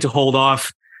trying to hold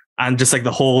off on just like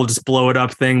the whole just blow it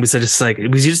up thing because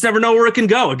you just never know where it can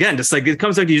go. Again, just like it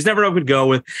comes like you just never know where it could go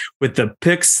with the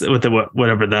picks, with the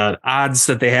whatever the odds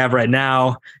that they have right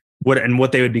now.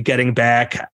 What they would be getting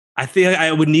back. I think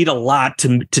I would need a lot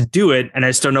to do it. And I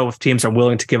just don't know if teams are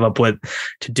willing to give up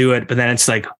to do it. But then it's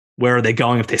like, where are they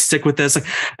going if they stick with this? Like,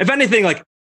 if anything, like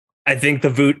I think the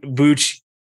Vooch,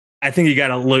 I think you got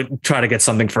to try to get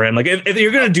something for him. Like if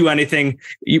you're going to do anything,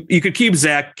 you could keep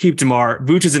Zach, keep DeMar.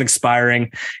 Vooch isn't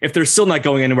expiring. If they're still not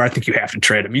going anywhere, I think you have to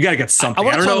trade him. You got to get something.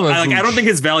 I don't know. I don't think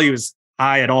his value is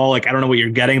high at all. Like, I don't know what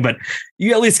you're getting, but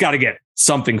you at least got to get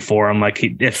something for him. Like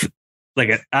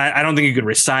I don't think you could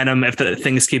resign him if the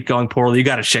things keep going poorly. You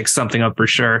got to shake something up for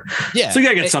sure. Yeah. So you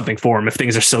got to get something for him if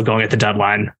things are still going at the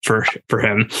deadline for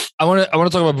him. I want to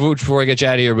talk about Vooch before I get you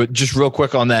out of here, but just real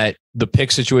quick on that, the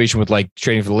pick situation with like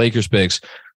trading for the Lakers picks.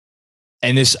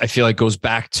 And this, I feel like, goes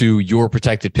back to your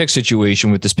protected pick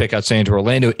situation with this pick outside to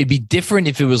Orlando. It'd be different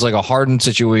if it was like a Harden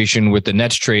situation with the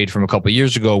Nets trade from a couple of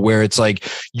years ago, where it's like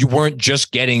you weren't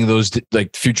just getting those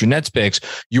like future Nets picks,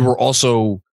 you were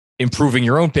also improving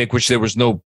your own pick, which there was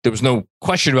no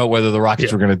question about whether the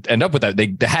Rockets were going to end up with that.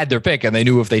 They had their pick and they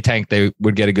knew if they tanked, they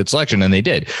would get a good selection, and they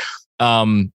did.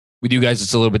 With you guys,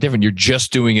 it's a little bit different. You're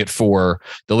just doing it for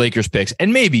the Lakers picks,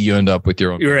 and maybe you end up with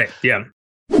your own. You're right. Yeah.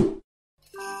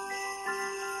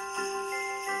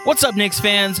 What's up, Knicks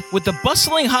fans? With the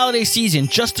bustling holiday season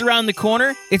just around the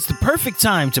corner, it's the perfect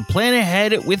time to plan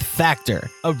ahead with Factor,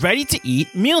 a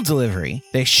ready-to-eat meal delivery.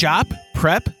 They shop,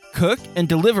 prep, cook, and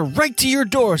deliver right to your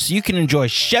door so you can enjoy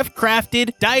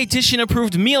chef-crafted,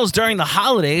 dietitian-approved meals during the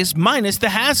holidays minus the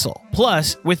hassle.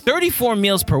 Plus, with 34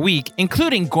 meals per week,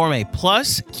 including Gourmet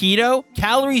Plus, Keto,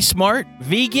 Calorie Smart,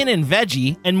 Vegan, and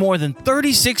Veggie, and more than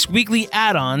 36 weekly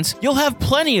add-ons, you'll have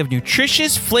plenty of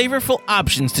nutritious, flavorful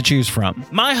options to choose from.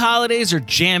 My holidays are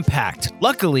jam-packed.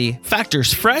 Luckily,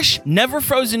 Factor's fresh, never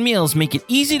frozen meals make it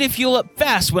easy to fuel up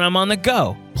fast when I'm on the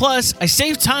go. Plus, I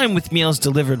save time with meals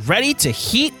delivered ready to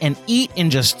heat and eat in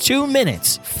just 2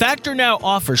 minutes. Factor now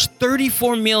offers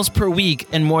 34 meals per week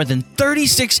and more than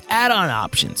 36 add-on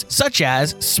options, such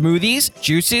as smoothies,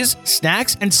 juices,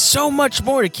 snacks, and so much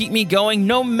more to keep me going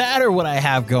no matter what I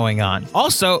have going on.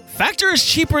 Also, Factor is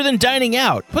cheaper than dining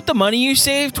out. Put the money you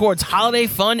save towards holiday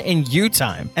fun and you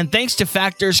time. And thanks to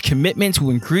Factor's commitment to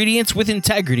ingredients with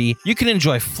integrity, you can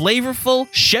enjoy flavorful,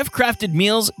 chef-crafted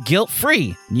meals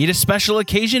guilt-free. Need a special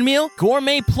occasion meal?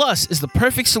 Gourmet Plus is the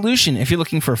perfect solution if you're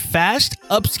looking for fast,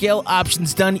 upscale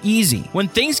options done easy. When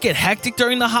things get hectic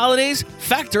during the holidays,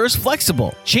 Factor is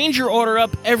flexible. Change your order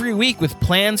up every week with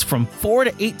plans from 4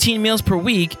 to 18 meals per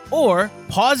week, or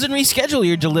pause and reschedule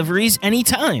your deliveries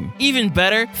anytime. Even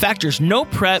better, Factor's no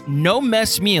prep, no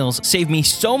mess meals save me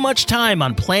so much time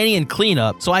on planning and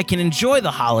cleanup so I can enjoy the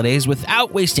holidays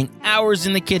without wasting hours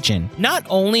in the kitchen. Not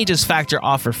only does Factor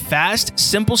offer fast,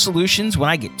 simple solutions when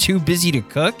I get too busy to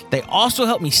cook, they also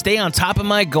help me stay on top of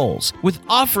my goals. With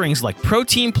offerings like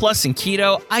Protein Plus and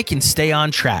Keto, I can stay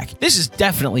on track. This is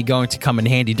definitely going to come in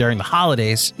handy during the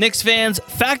holidays. Knicks fans,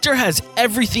 Factor has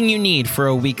everything you need for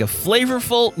a week of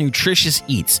flavorful, nutritious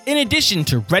eats. In addition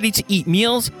to ready-to-eat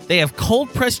meals, they have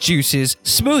cold-pressed juices,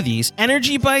 smoothies,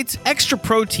 energy bites, extra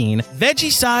protein,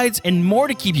 veggie sides, and more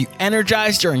to keep you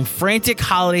energized during frantic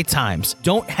holiday times.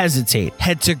 Don't hesitate.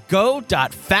 Head to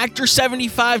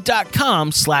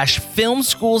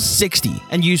go.factor75.com/filmschool60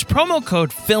 and use promo code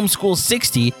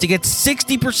FilmSchool60 to get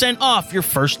 60% off your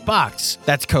first box.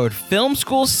 That's code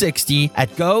FilmSchool60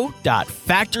 at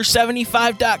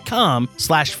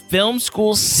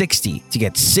go.factor75.com/filmschool60 to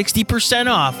get 60%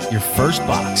 off your first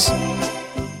box.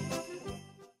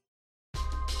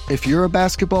 If you're a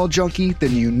basketball junkie,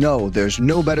 then you know there's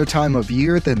no better time of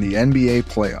year than the NBA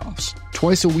playoffs.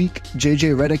 Twice a week,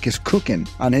 JJ Redick is cooking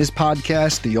on his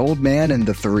podcast, The Old Man and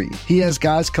the Three. He has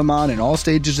guys come on in all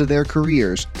stages of their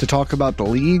careers to talk about the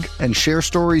league and share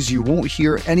stories you won't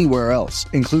hear anywhere else,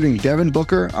 including Devin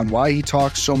Booker on why he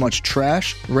talks so much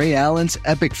trash, Ray Allen's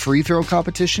epic free throw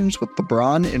competitions with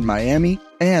LeBron in Miami,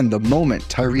 and the moment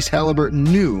Tyrese Halliburton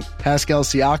knew Pascal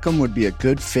Siakam would be a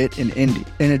good fit in Indy.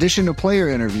 In addition to player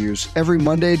interviews, every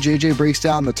Monday JJ breaks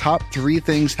down the top 3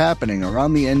 things happening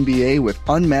around the NBA with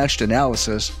unmatched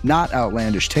analysis, not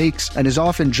outlandish takes, and is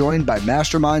often joined by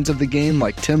masterminds of the game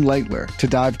like Tim Legler to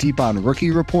dive deep on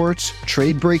rookie reports,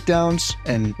 trade breakdowns,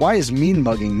 and why is mean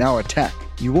mugging now a tech?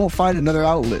 You won't find another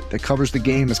outlet that covers the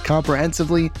game as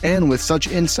comprehensively and with such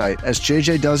insight as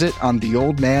JJ does it on The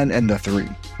Old Man and the Three.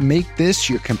 Make this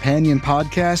your companion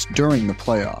podcast during the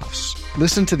playoffs.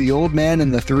 Listen to The Old Man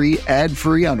and the Three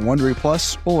ad-free on Wondery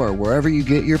Plus or wherever you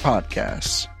get your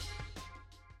podcasts.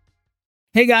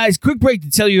 Hey guys, quick break to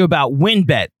tell you about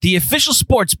WynnBET, the official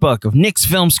sports book of Knicks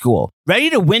Film School. Ready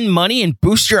to win money and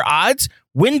boost your odds?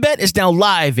 WynnBET is now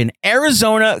live in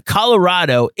Arizona,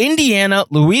 Colorado, Indiana,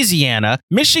 Louisiana,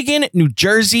 Michigan, New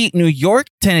Jersey, New York,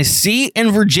 Tennessee,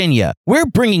 and Virginia. We're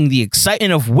bringing the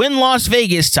excitement of Wynn Las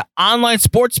Vegas to online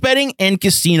sports betting and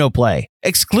casino play.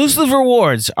 Exclusive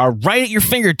rewards are right at your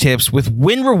fingertips with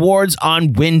Wynn Rewards on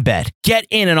WynnBET. Get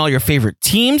in on all your favorite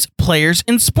teams, players,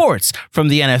 and sports from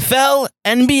the NFL,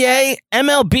 NBA,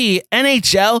 MLB,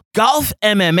 NHL, golf,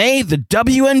 MMA, the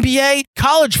WNBA,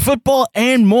 college football,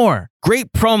 and more.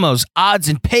 Great promos, odds,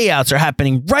 and payouts are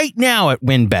happening right now at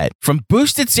WynnBET. From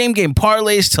boosted same-game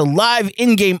parlays to live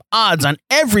in-game odds on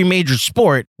every major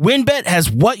sport, WynnBET has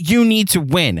what you need to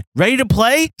win. Ready to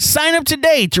play? Sign up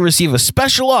today to receive a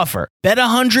special offer. Bet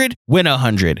 100, win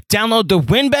 100. Download the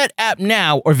WynnBET app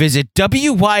now or visit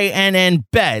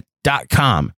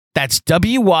WYNNBet.com. That's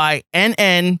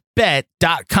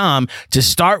WYNNBet.com to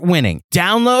start winning.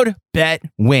 Download, bet,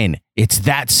 win. It's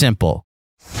that simple.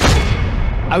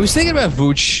 I was thinking about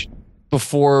Vooch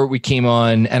before we came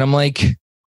on, and I'm like, I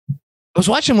was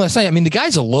watching him last night. I mean, the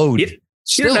guy's a load. He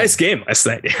had a nice game last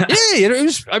night. Yeah, it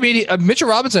was. I mean, Mitchell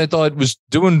Robinson, I thought, was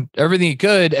doing everything he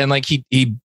could, and like he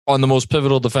on the most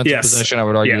pivotal defensive possession, I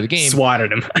would argue, of the game,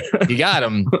 swatted him. He got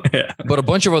him, but a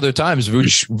bunch of other times,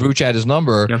 Vooch had his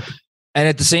number, and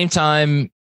at the same time,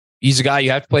 he's a guy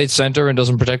you have to play at center and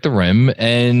doesn't protect the rim,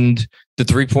 and the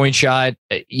 3-point shot,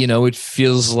 you know, it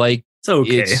feels like it's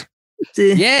okay.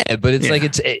 Yeah, but it's like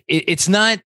it's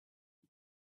not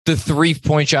the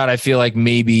 3-point shot. I feel like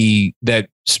maybe that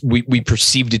we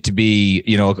perceived it to be,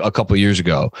 you know, a couple of years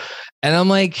ago, and I'm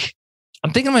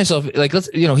thinking to myself, like,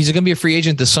 he's going to be a free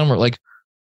agent this summer. Like,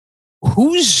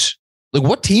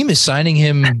 what team is signing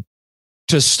him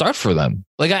to start for them?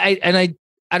 Like, I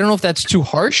don't know if that's too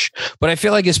harsh, but I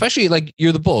feel like, especially like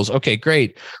you're the Bulls. Okay,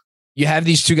 great. You have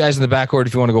these two guys in the backcourt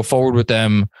if you want to go forward with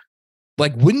them.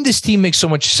 Like, wouldn't this team make so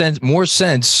much more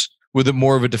sense with a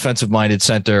more of a defensive minded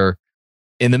center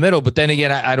in the middle? But then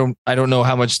again, I don't know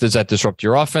how much does that disrupt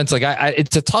your offense. Like,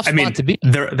 it's a tough spot to be.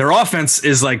 Their offense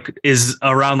is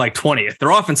around like 20th.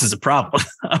 Their offense is a problem.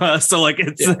 So like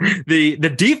it's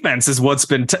the defense is what's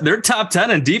been they're top 10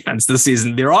 in defense this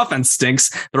season. Their offense stinks.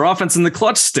 Their offense in the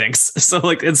clutch stinks. So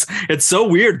like it's so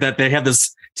weird that they have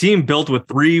this team built with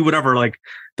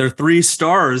their 3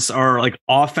 stars are like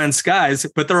offense guys,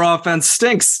 but their offense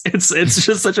stinks. It's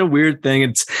just such a weird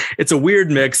thing. It's a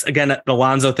weird mix. Again, the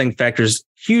Lonzo thing factors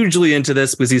hugely into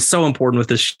this because he's so important with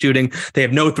his shooting. They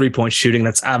have no 3-point shooting.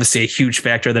 That's obviously a huge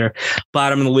factor. They're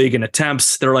bottom in the league in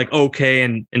attempts. They're like okay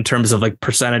in terms of like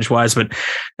percentage wise, but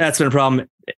that's been a problem.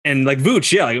 And like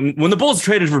Vooch, like when the Bulls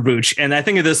traded for Vooch, and I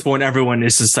think at this point everyone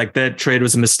is just like that trade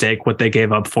was a mistake. What they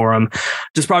gave up for him,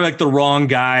 just probably like the wrong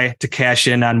guy to cash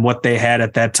in on what they had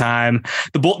at that time.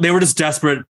 They were just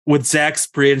desperate with Zach's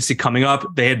free agency coming up.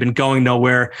 They had been going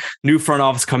nowhere. New front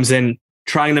office comes in.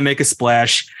 trying to make a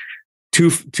splash.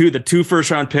 The two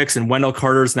first round picks, and Wendell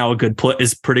Carter is now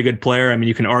is pretty good player. I mean,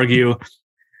 you can argue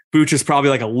Vooch is probably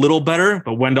like a little better,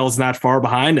 but Wendell's not far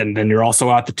behind. And then you're also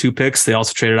out the 2 picks. They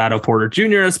also traded Otto Porter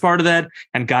Jr. as part of that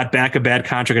and got back a bad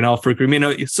contract in Al-Farouq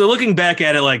Aminu. So looking back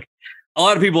at it, like a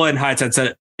lot of people in hindsight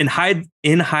said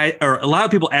or a lot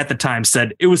of people at the time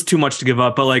said it was too much to give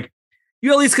up, but like,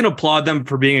 you at least can applaud them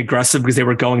for being aggressive because they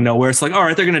were going nowhere. It's like, all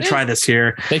right, they're going to try this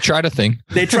here. They tried a thing.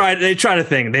 They tried a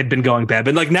thing. They'd been going bad.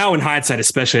 But like now in hindsight,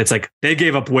 especially, it's like they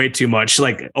gave up way too much.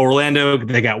 Like Orlando,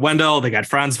 they got Wendell, they got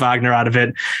Franz Wagner out of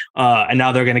it. And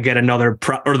now they're going to get they're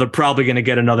probably going to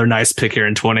get another nice pick here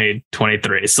in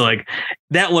 2023. So like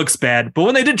that looks bad. But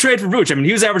when they did trade for Vooch, I mean,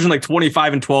 he was averaging like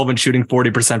 25 and 12 and shooting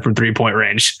 40% from 3-point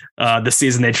range the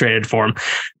season they traded for him.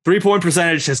 3-point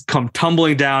percentage has come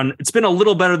tumbling down. It's been a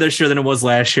little better this year than it was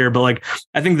last year, but like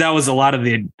I think that was a lot of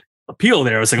the appeal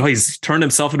there. It was like, oh, he's turned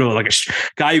himself into like a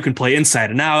guy who can play inside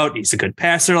and out. He's a good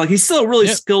passer. Like he's still a really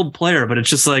skilled player, but it's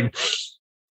just like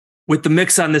with the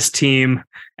mix on this team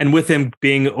and with him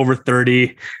being over 30,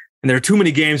 and there are too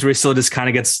many games where he still just kind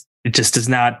of it just does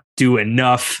not do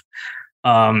enough.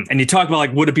 And you talk about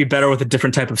like, would it be better with a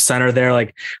different type of center there?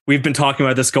 Like we've been talking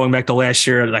about this going back to last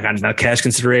year, like on cash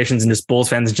considerations and just Bulls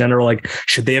fans in general. Like,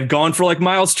 should they have gone for like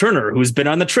Miles Turner, who's been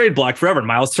on the trade block forever?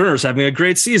 Miles Turner's having a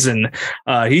great season.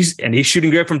 He's shooting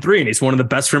great from 3 and he's one of the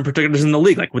best rim protectors in the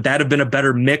league. Like, would that have been a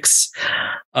better mix?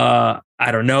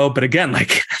 I don't know. But again,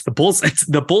 like the Bulls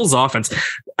offense,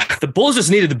 the Bulls just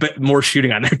needed a bit more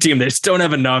shooting on their team. They just don't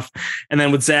have enough. And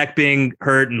then with Zach being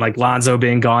hurt and like Lonzo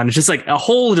being gone, it's just like a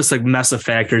whole just like mess of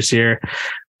factors here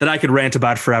that I could rant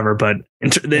about forever. But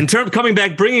in terms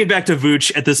bringing it back to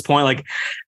Vooch at this point, like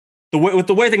with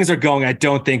the way things are going, I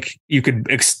don't think you could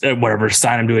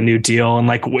sign him to a new deal. And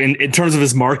like in terms of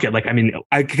his market, like, I mean,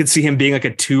 I could see him being like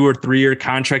a 2 or 3 year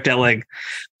contract at like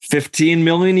 15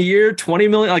 million a year, 20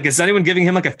 million. Like, is anyone giving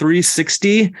him like a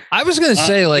 360? I was going to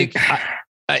say like,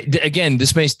 again,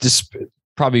 this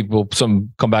probably will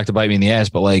come back to bite me in the ass,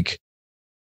 but like,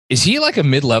 is he like a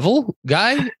mid-level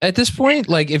guy at this point?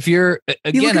 Like if you're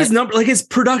again, look at his number, like his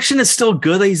production is still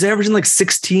good. Like he's averaging like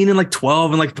 16 and like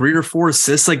 12 and like 3 or 4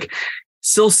 assists, like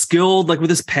still skilled, like with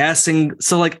his passing.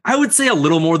 So like, I would say a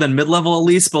little more than mid-level at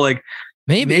least, but like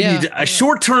maybe a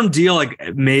short-term deal, like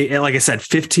I said,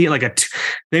 15, like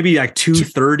maybe like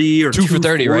 230 or 2 for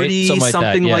 30, right?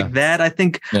 Something like that. I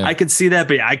think I could see that,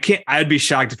 but I'd be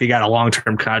shocked if he got a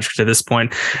long-term contract at this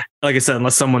point. Like I said,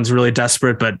 unless someone's really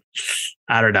desperate, but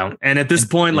I don't know. And at this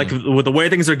point, like with the way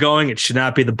things are going, it should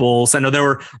not be the Bulls. I know there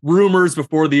were rumors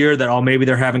before the year that maybe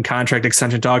they're having contract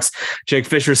extension talks. Jake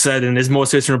Fisher said in his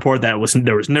most recent report that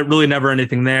there was really never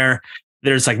anything there.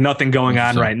 There's like nothing going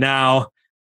on right now.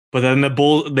 But then the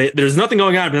Bulls, there's nothing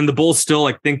going on. But then the Bulls still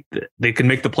like think that they can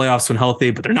make the playoffs when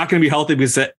healthy, but they're not going to be healthy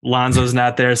because Lonzo's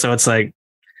not there. So it's like,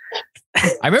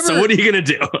 I remember. So what are you going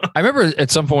to do? I remember at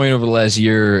some point over the last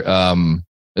year,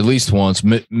 at least once,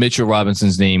 Mitchell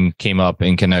Robinson's name came up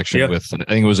in connection with, I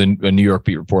think it was a New York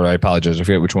beat reporter. I apologize, I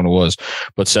forget which one it was,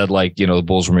 but said like, the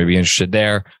Bulls were maybe interested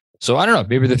there. So I don't know.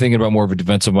 Maybe they're thinking about more of a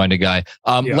defensive minded guy.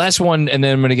 Last one, and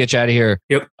then I'm going to get you out of here.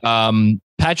 Yep.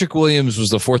 Patrick Williams was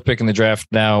the 4th pick in the draft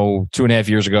now 2.5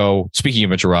 years ago. Speaking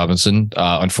of Mitchell Robinson,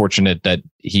 unfortunate that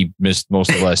he missed most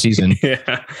of last season.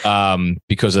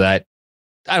 Because of that.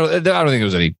 I don't think it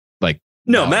was any like.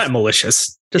 No, not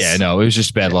malicious. It was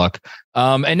just bad luck.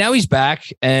 And now he's back.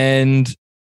 And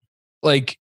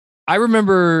like, I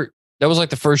remember that was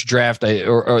like the first draft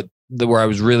where I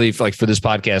was really like for this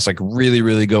podcast, like really,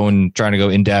 really trying to go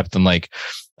in depth. And like,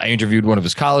 I interviewed one of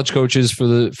his college coaches for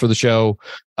the show.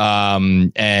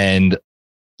 And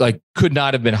like could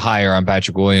not have been higher on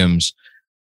Patrick Williams.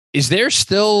 Is there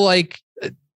still like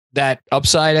that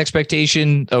upside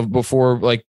expectation of before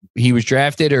like he was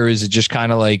drafted, or is it just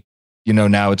kind of like,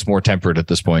 now it's more tempered at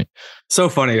this point? So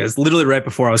funny. It was literally right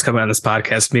before I was coming on this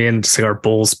podcast, me and just like our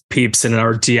Bulls peeps in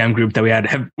our DM group that we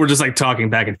had, we're just like talking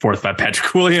back and forth about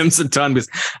Patrick Williams a ton. Because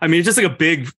I mean, it's just like a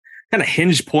big kind of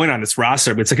hinge point on this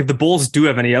roster. But it's like, if the Bulls do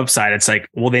have any upside, it's like,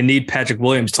 well, they need Patrick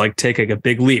Williams to like take like a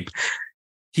big leap.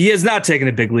 He has not taken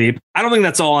a big leap. I don't think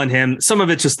that's all on him. Some of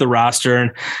it's just the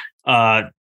roster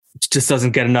and just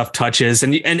doesn't get enough touches.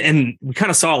 And we kind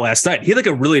of saw it last night. He had like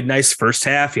a really nice first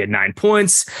half. He had 9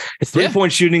 points. His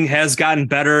 3-point shooting has gotten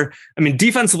better. I mean,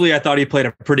 defensively, I thought he played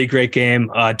a pretty great game,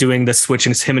 doing the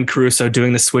switching, him and Caruso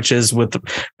doing the switches with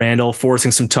Randall,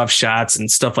 forcing some tough shots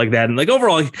and stuff like that. And like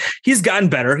overall, he's gotten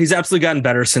better. He's absolutely gotten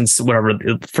better since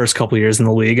the first couple of years in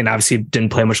the league. And obviously didn't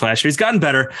play much last year. He's gotten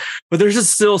better, but there's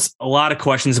just still a lot of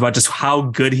questions about just how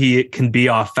good he can be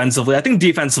offensively. I think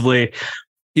defensively,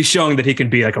 he's showing that he can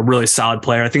be like a really solid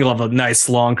player. I think he'll have a nice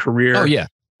long career. Oh yeah.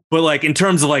 But like in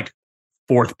terms of like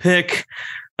 4th pick,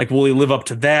 like will he live up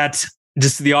to that?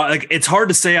 Just like it's hard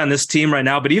to say on this team right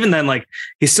now, but even then, like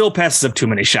he still passes up too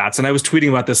many shots. And I was tweeting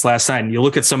about this last night, and you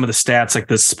look at some of the stats, like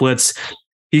the splits.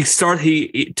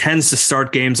 He tends to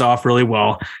start games off really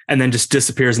well and then just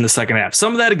disappears in the second half.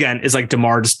 Some of that, again, is like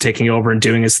DeMar just taking over and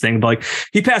doing his thing. But like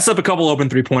he passed up a couple open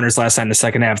 3-pointers last night in the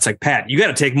second half. It's like, Pat, you got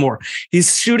to take more.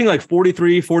 He's shooting like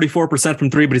 44% from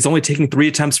 3, but he's only taking 3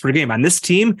 attempts per game. On this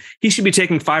team, he should be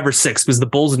taking 5 or 6 because the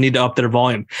Bulls need to up their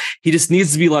volume. He just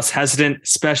needs to be less hesitant,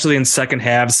 especially in second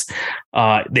halves.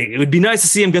 It would be nice to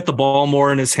see him get the ball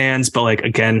more in his hands, but like,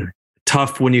 again,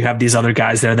 tough when you have these other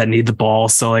guys there that need the ball.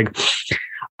 So like,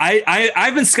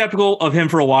 I've been skeptical of him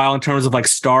for a while in terms of like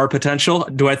star potential.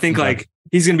 Do I think like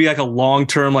he's going to be like a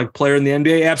long-term like player in the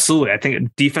NBA? Absolutely. I think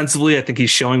defensively, I think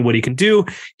he's showing what he can do.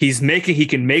 He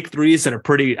can make threes at a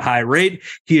pretty high rate.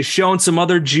 He has shown some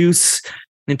other juice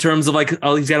in terms of like,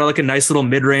 he's got like a nice little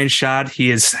mid-range shot. He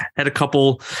has had a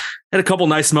couple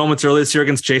nice moments earlier this year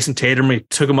against Jason Tatum. He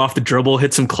took him off the dribble,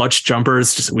 hit some clutch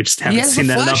jumpers. We just haven't seen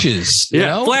that flashes,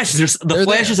 enough. Flashes. The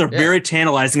flashes are very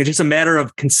tantalizing. It's just a matter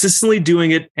of consistently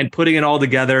doing it and putting it all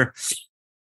together.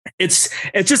 It's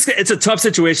a tough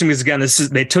situation because again,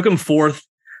 they took him 4th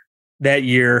that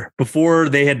year before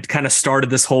they had kind of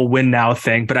started this whole win now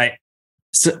thing. But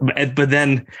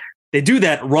then they do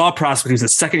that raw prospect, who's the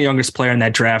second youngest player in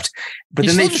that draft. But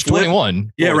then they flip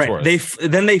 21. Yeah, right.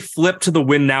 They flip to the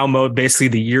win now mode basically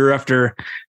the year after,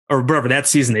 or whatever, that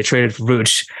season they traded for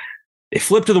Vooch. They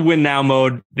flip to the win now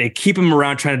mode. They keep him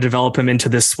around trying to develop him into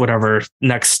this whatever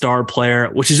next star player,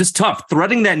 which is just tough.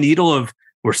 Threading that needle of,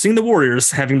 we're seeing the Warriors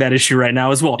having that issue right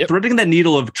now as well. Yep. Threading that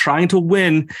needle of trying to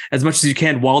win as much as you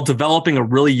can while developing a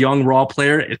really young raw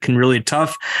player, it can really be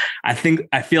tough. I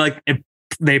feel like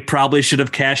they probably should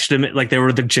have cashed him like they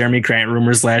were the Jeremy Grant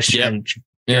rumors last year. And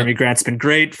Jeremy Grant's been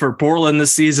great for Portland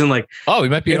this season. Like, he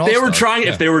might be. If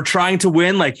they were trying to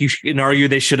win, like you can argue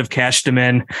they should have cashed him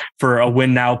in for a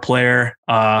win now player.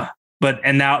 Now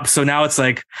it's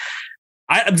like,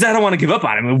 I don't want to give up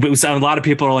on him. A lot of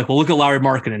people are like, well, look at Lauri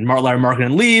Markkanen. Lauri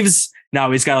Markkanen leaves. Now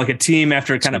he's got like a team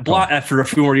after after a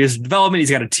few more years of development.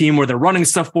 He's got a team where they're running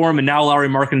stuff for him. And now Lauri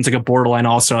Markkanen's like a borderline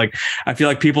all-star. Like, I feel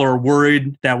like people are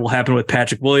worried that will happen with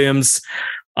Patrick Williams.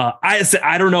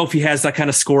 I don't know if he has that kind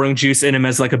of scoring juice in him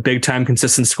as like a big time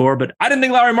consistent scorer, but I didn't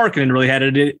think Lauri Markkanen really had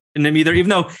it in him either, even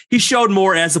though he showed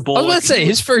more as a Bull. I was about to say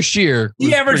his first year,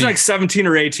 he averaged like 17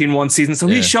 or 18 one season. So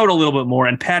he showed a little bit more,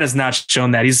 and Pat has not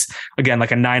shown that. He's again,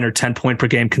 like a 9 or 10 point per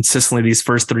game consistently these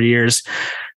first 3 years.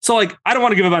 So like, I don't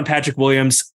want to give up on Patrick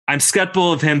Williams. I'm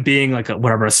skeptical of him being like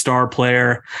a star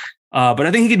player. But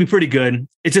I think he could be pretty good.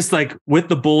 It's just like with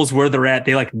the Bulls where they're at,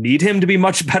 they like need him to be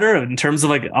much better in terms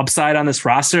of like upside on this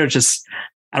roster. It's just,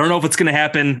 I don't know if it's going to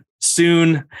happen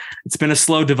soon. It's been a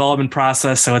slow development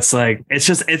process. So it's like,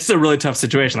 it's a really tough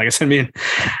situation. Like I said, I mean,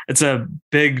 it's a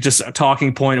big, just a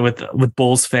talking point with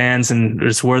Bulls fans, and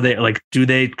just where they like, do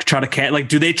they try to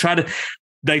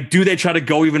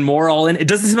go even more all in? It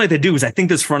doesn't seem like they do, because I think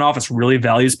this front office really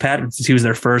values Pat since he was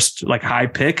their first like high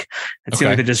pick. It seems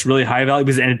like they just really high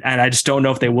value, and I just don't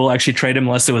know if they will actually trade him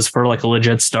unless it was for like a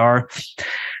legit star.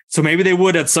 So maybe they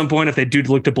would at some point if they do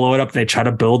look to blow it up. They try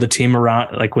to build a team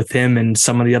around like with him and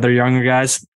some of the other younger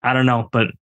guys. I don't know, but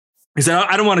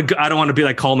I don't want to be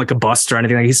like calling like a bust or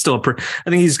anything. Like he's still I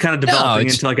think he's kind of developing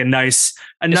into like a nice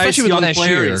young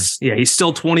player. He's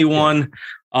still 21.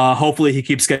 Yeah. Hopefully he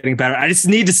keeps getting better. I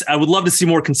would love to see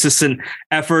more consistent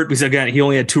effort, because again, he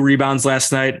only had 2 rebounds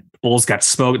last night. The Bulls got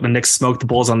smoked. The Knicks smoked the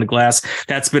Bulls on the glass.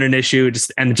 That's been an issue.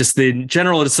 Just the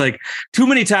general, it's like too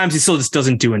many times he still just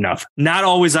doesn't do enough. Not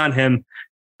always on him,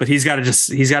 but he's got to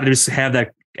just have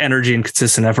that energy and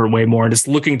consistent effort way more, and just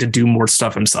looking to do more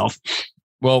stuff himself.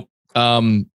 Well,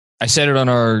 I said it on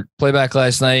our playback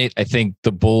last night. I think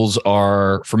the Bulls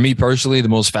are, for me personally, the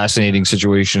most fascinating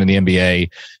situation in the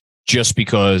NBA, just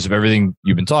because of everything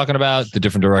you've been talking about, the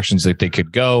different directions that they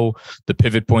could go, the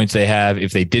pivot points they have.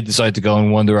 If they did decide to go in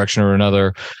one direction or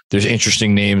another, there's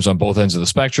interesting names on both ends of the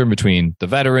spectrum, between the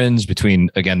veterans,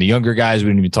 between, again, the younger guys. We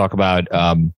didn't even talk about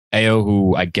Ayo,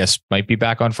 who I guess might be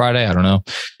back on Friday. I don't know.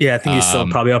 Yeah, I think he's still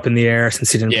probably up in the air since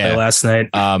he didn't play last night.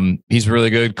 He's really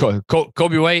good.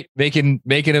 Kobe White making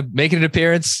an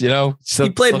appearance. You know, he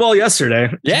played well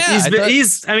yesterday. Yeah,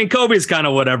 Kobe's kind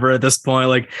of whatever at this point.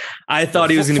 Like, I thought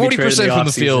he was going to be traded 40% from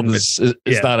the field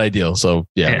is not ideal. So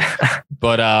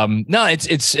but no,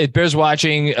 it bears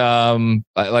watching.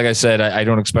 Like I said, I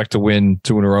don't expect to win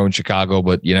 2 in a row in Chicago,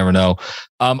 but you never know.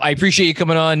 I appreciate you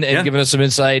coming on and giving us some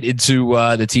insight into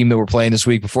the team team that we're playing this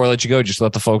week. Before I let you go, just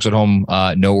let the folks at home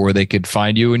know where they could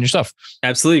find you and your stuff.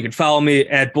 Absolutely. You can follow me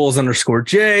at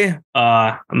Bulls_J.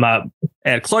 I'm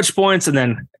at Clutch Points, and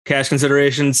then Cash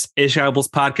Considerations, Ishai Bulls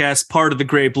podcast, part of the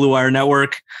Great Blue Wire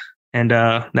Network. And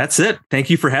that's it. Thank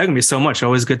you for having me so much.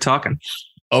 Always good talking.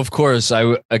 Of course, I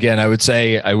would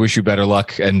say I wish you better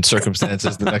luck and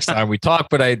circumstances the next time we talk,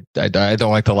 but I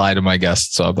don't like to lie to my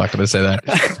guests, so I'm not going to say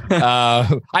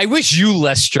that. I wish you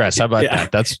less stress. How about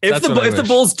that? That's if the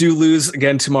Bulls do lose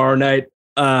again tomorrow night,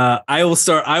 I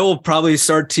will probably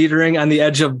start teetering on the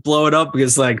edge of blow it up,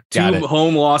 because like 2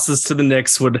 home losses to the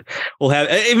Knicks will have,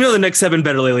 even though the Knicks have been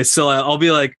better lately, still I'll be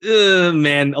like,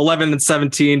 man,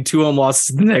 11-17, 2 home losses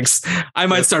to the Knicks. I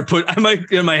might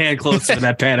get my hand close to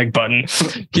that panic button.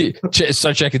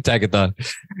 Start checking Tankathon.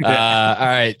 All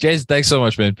right, Jason, thanks so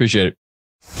much, man. Appreciate it.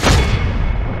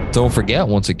 Don't forget,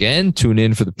 once again, tune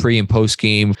in for the pre and post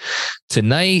game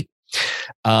tonight.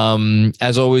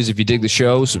 As always, if you dig the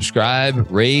show, subscribe,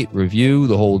 rate, review,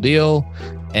 the whole deal,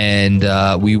 and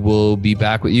we will be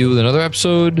back with you with another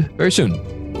episode very soon.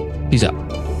 Peace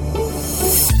out.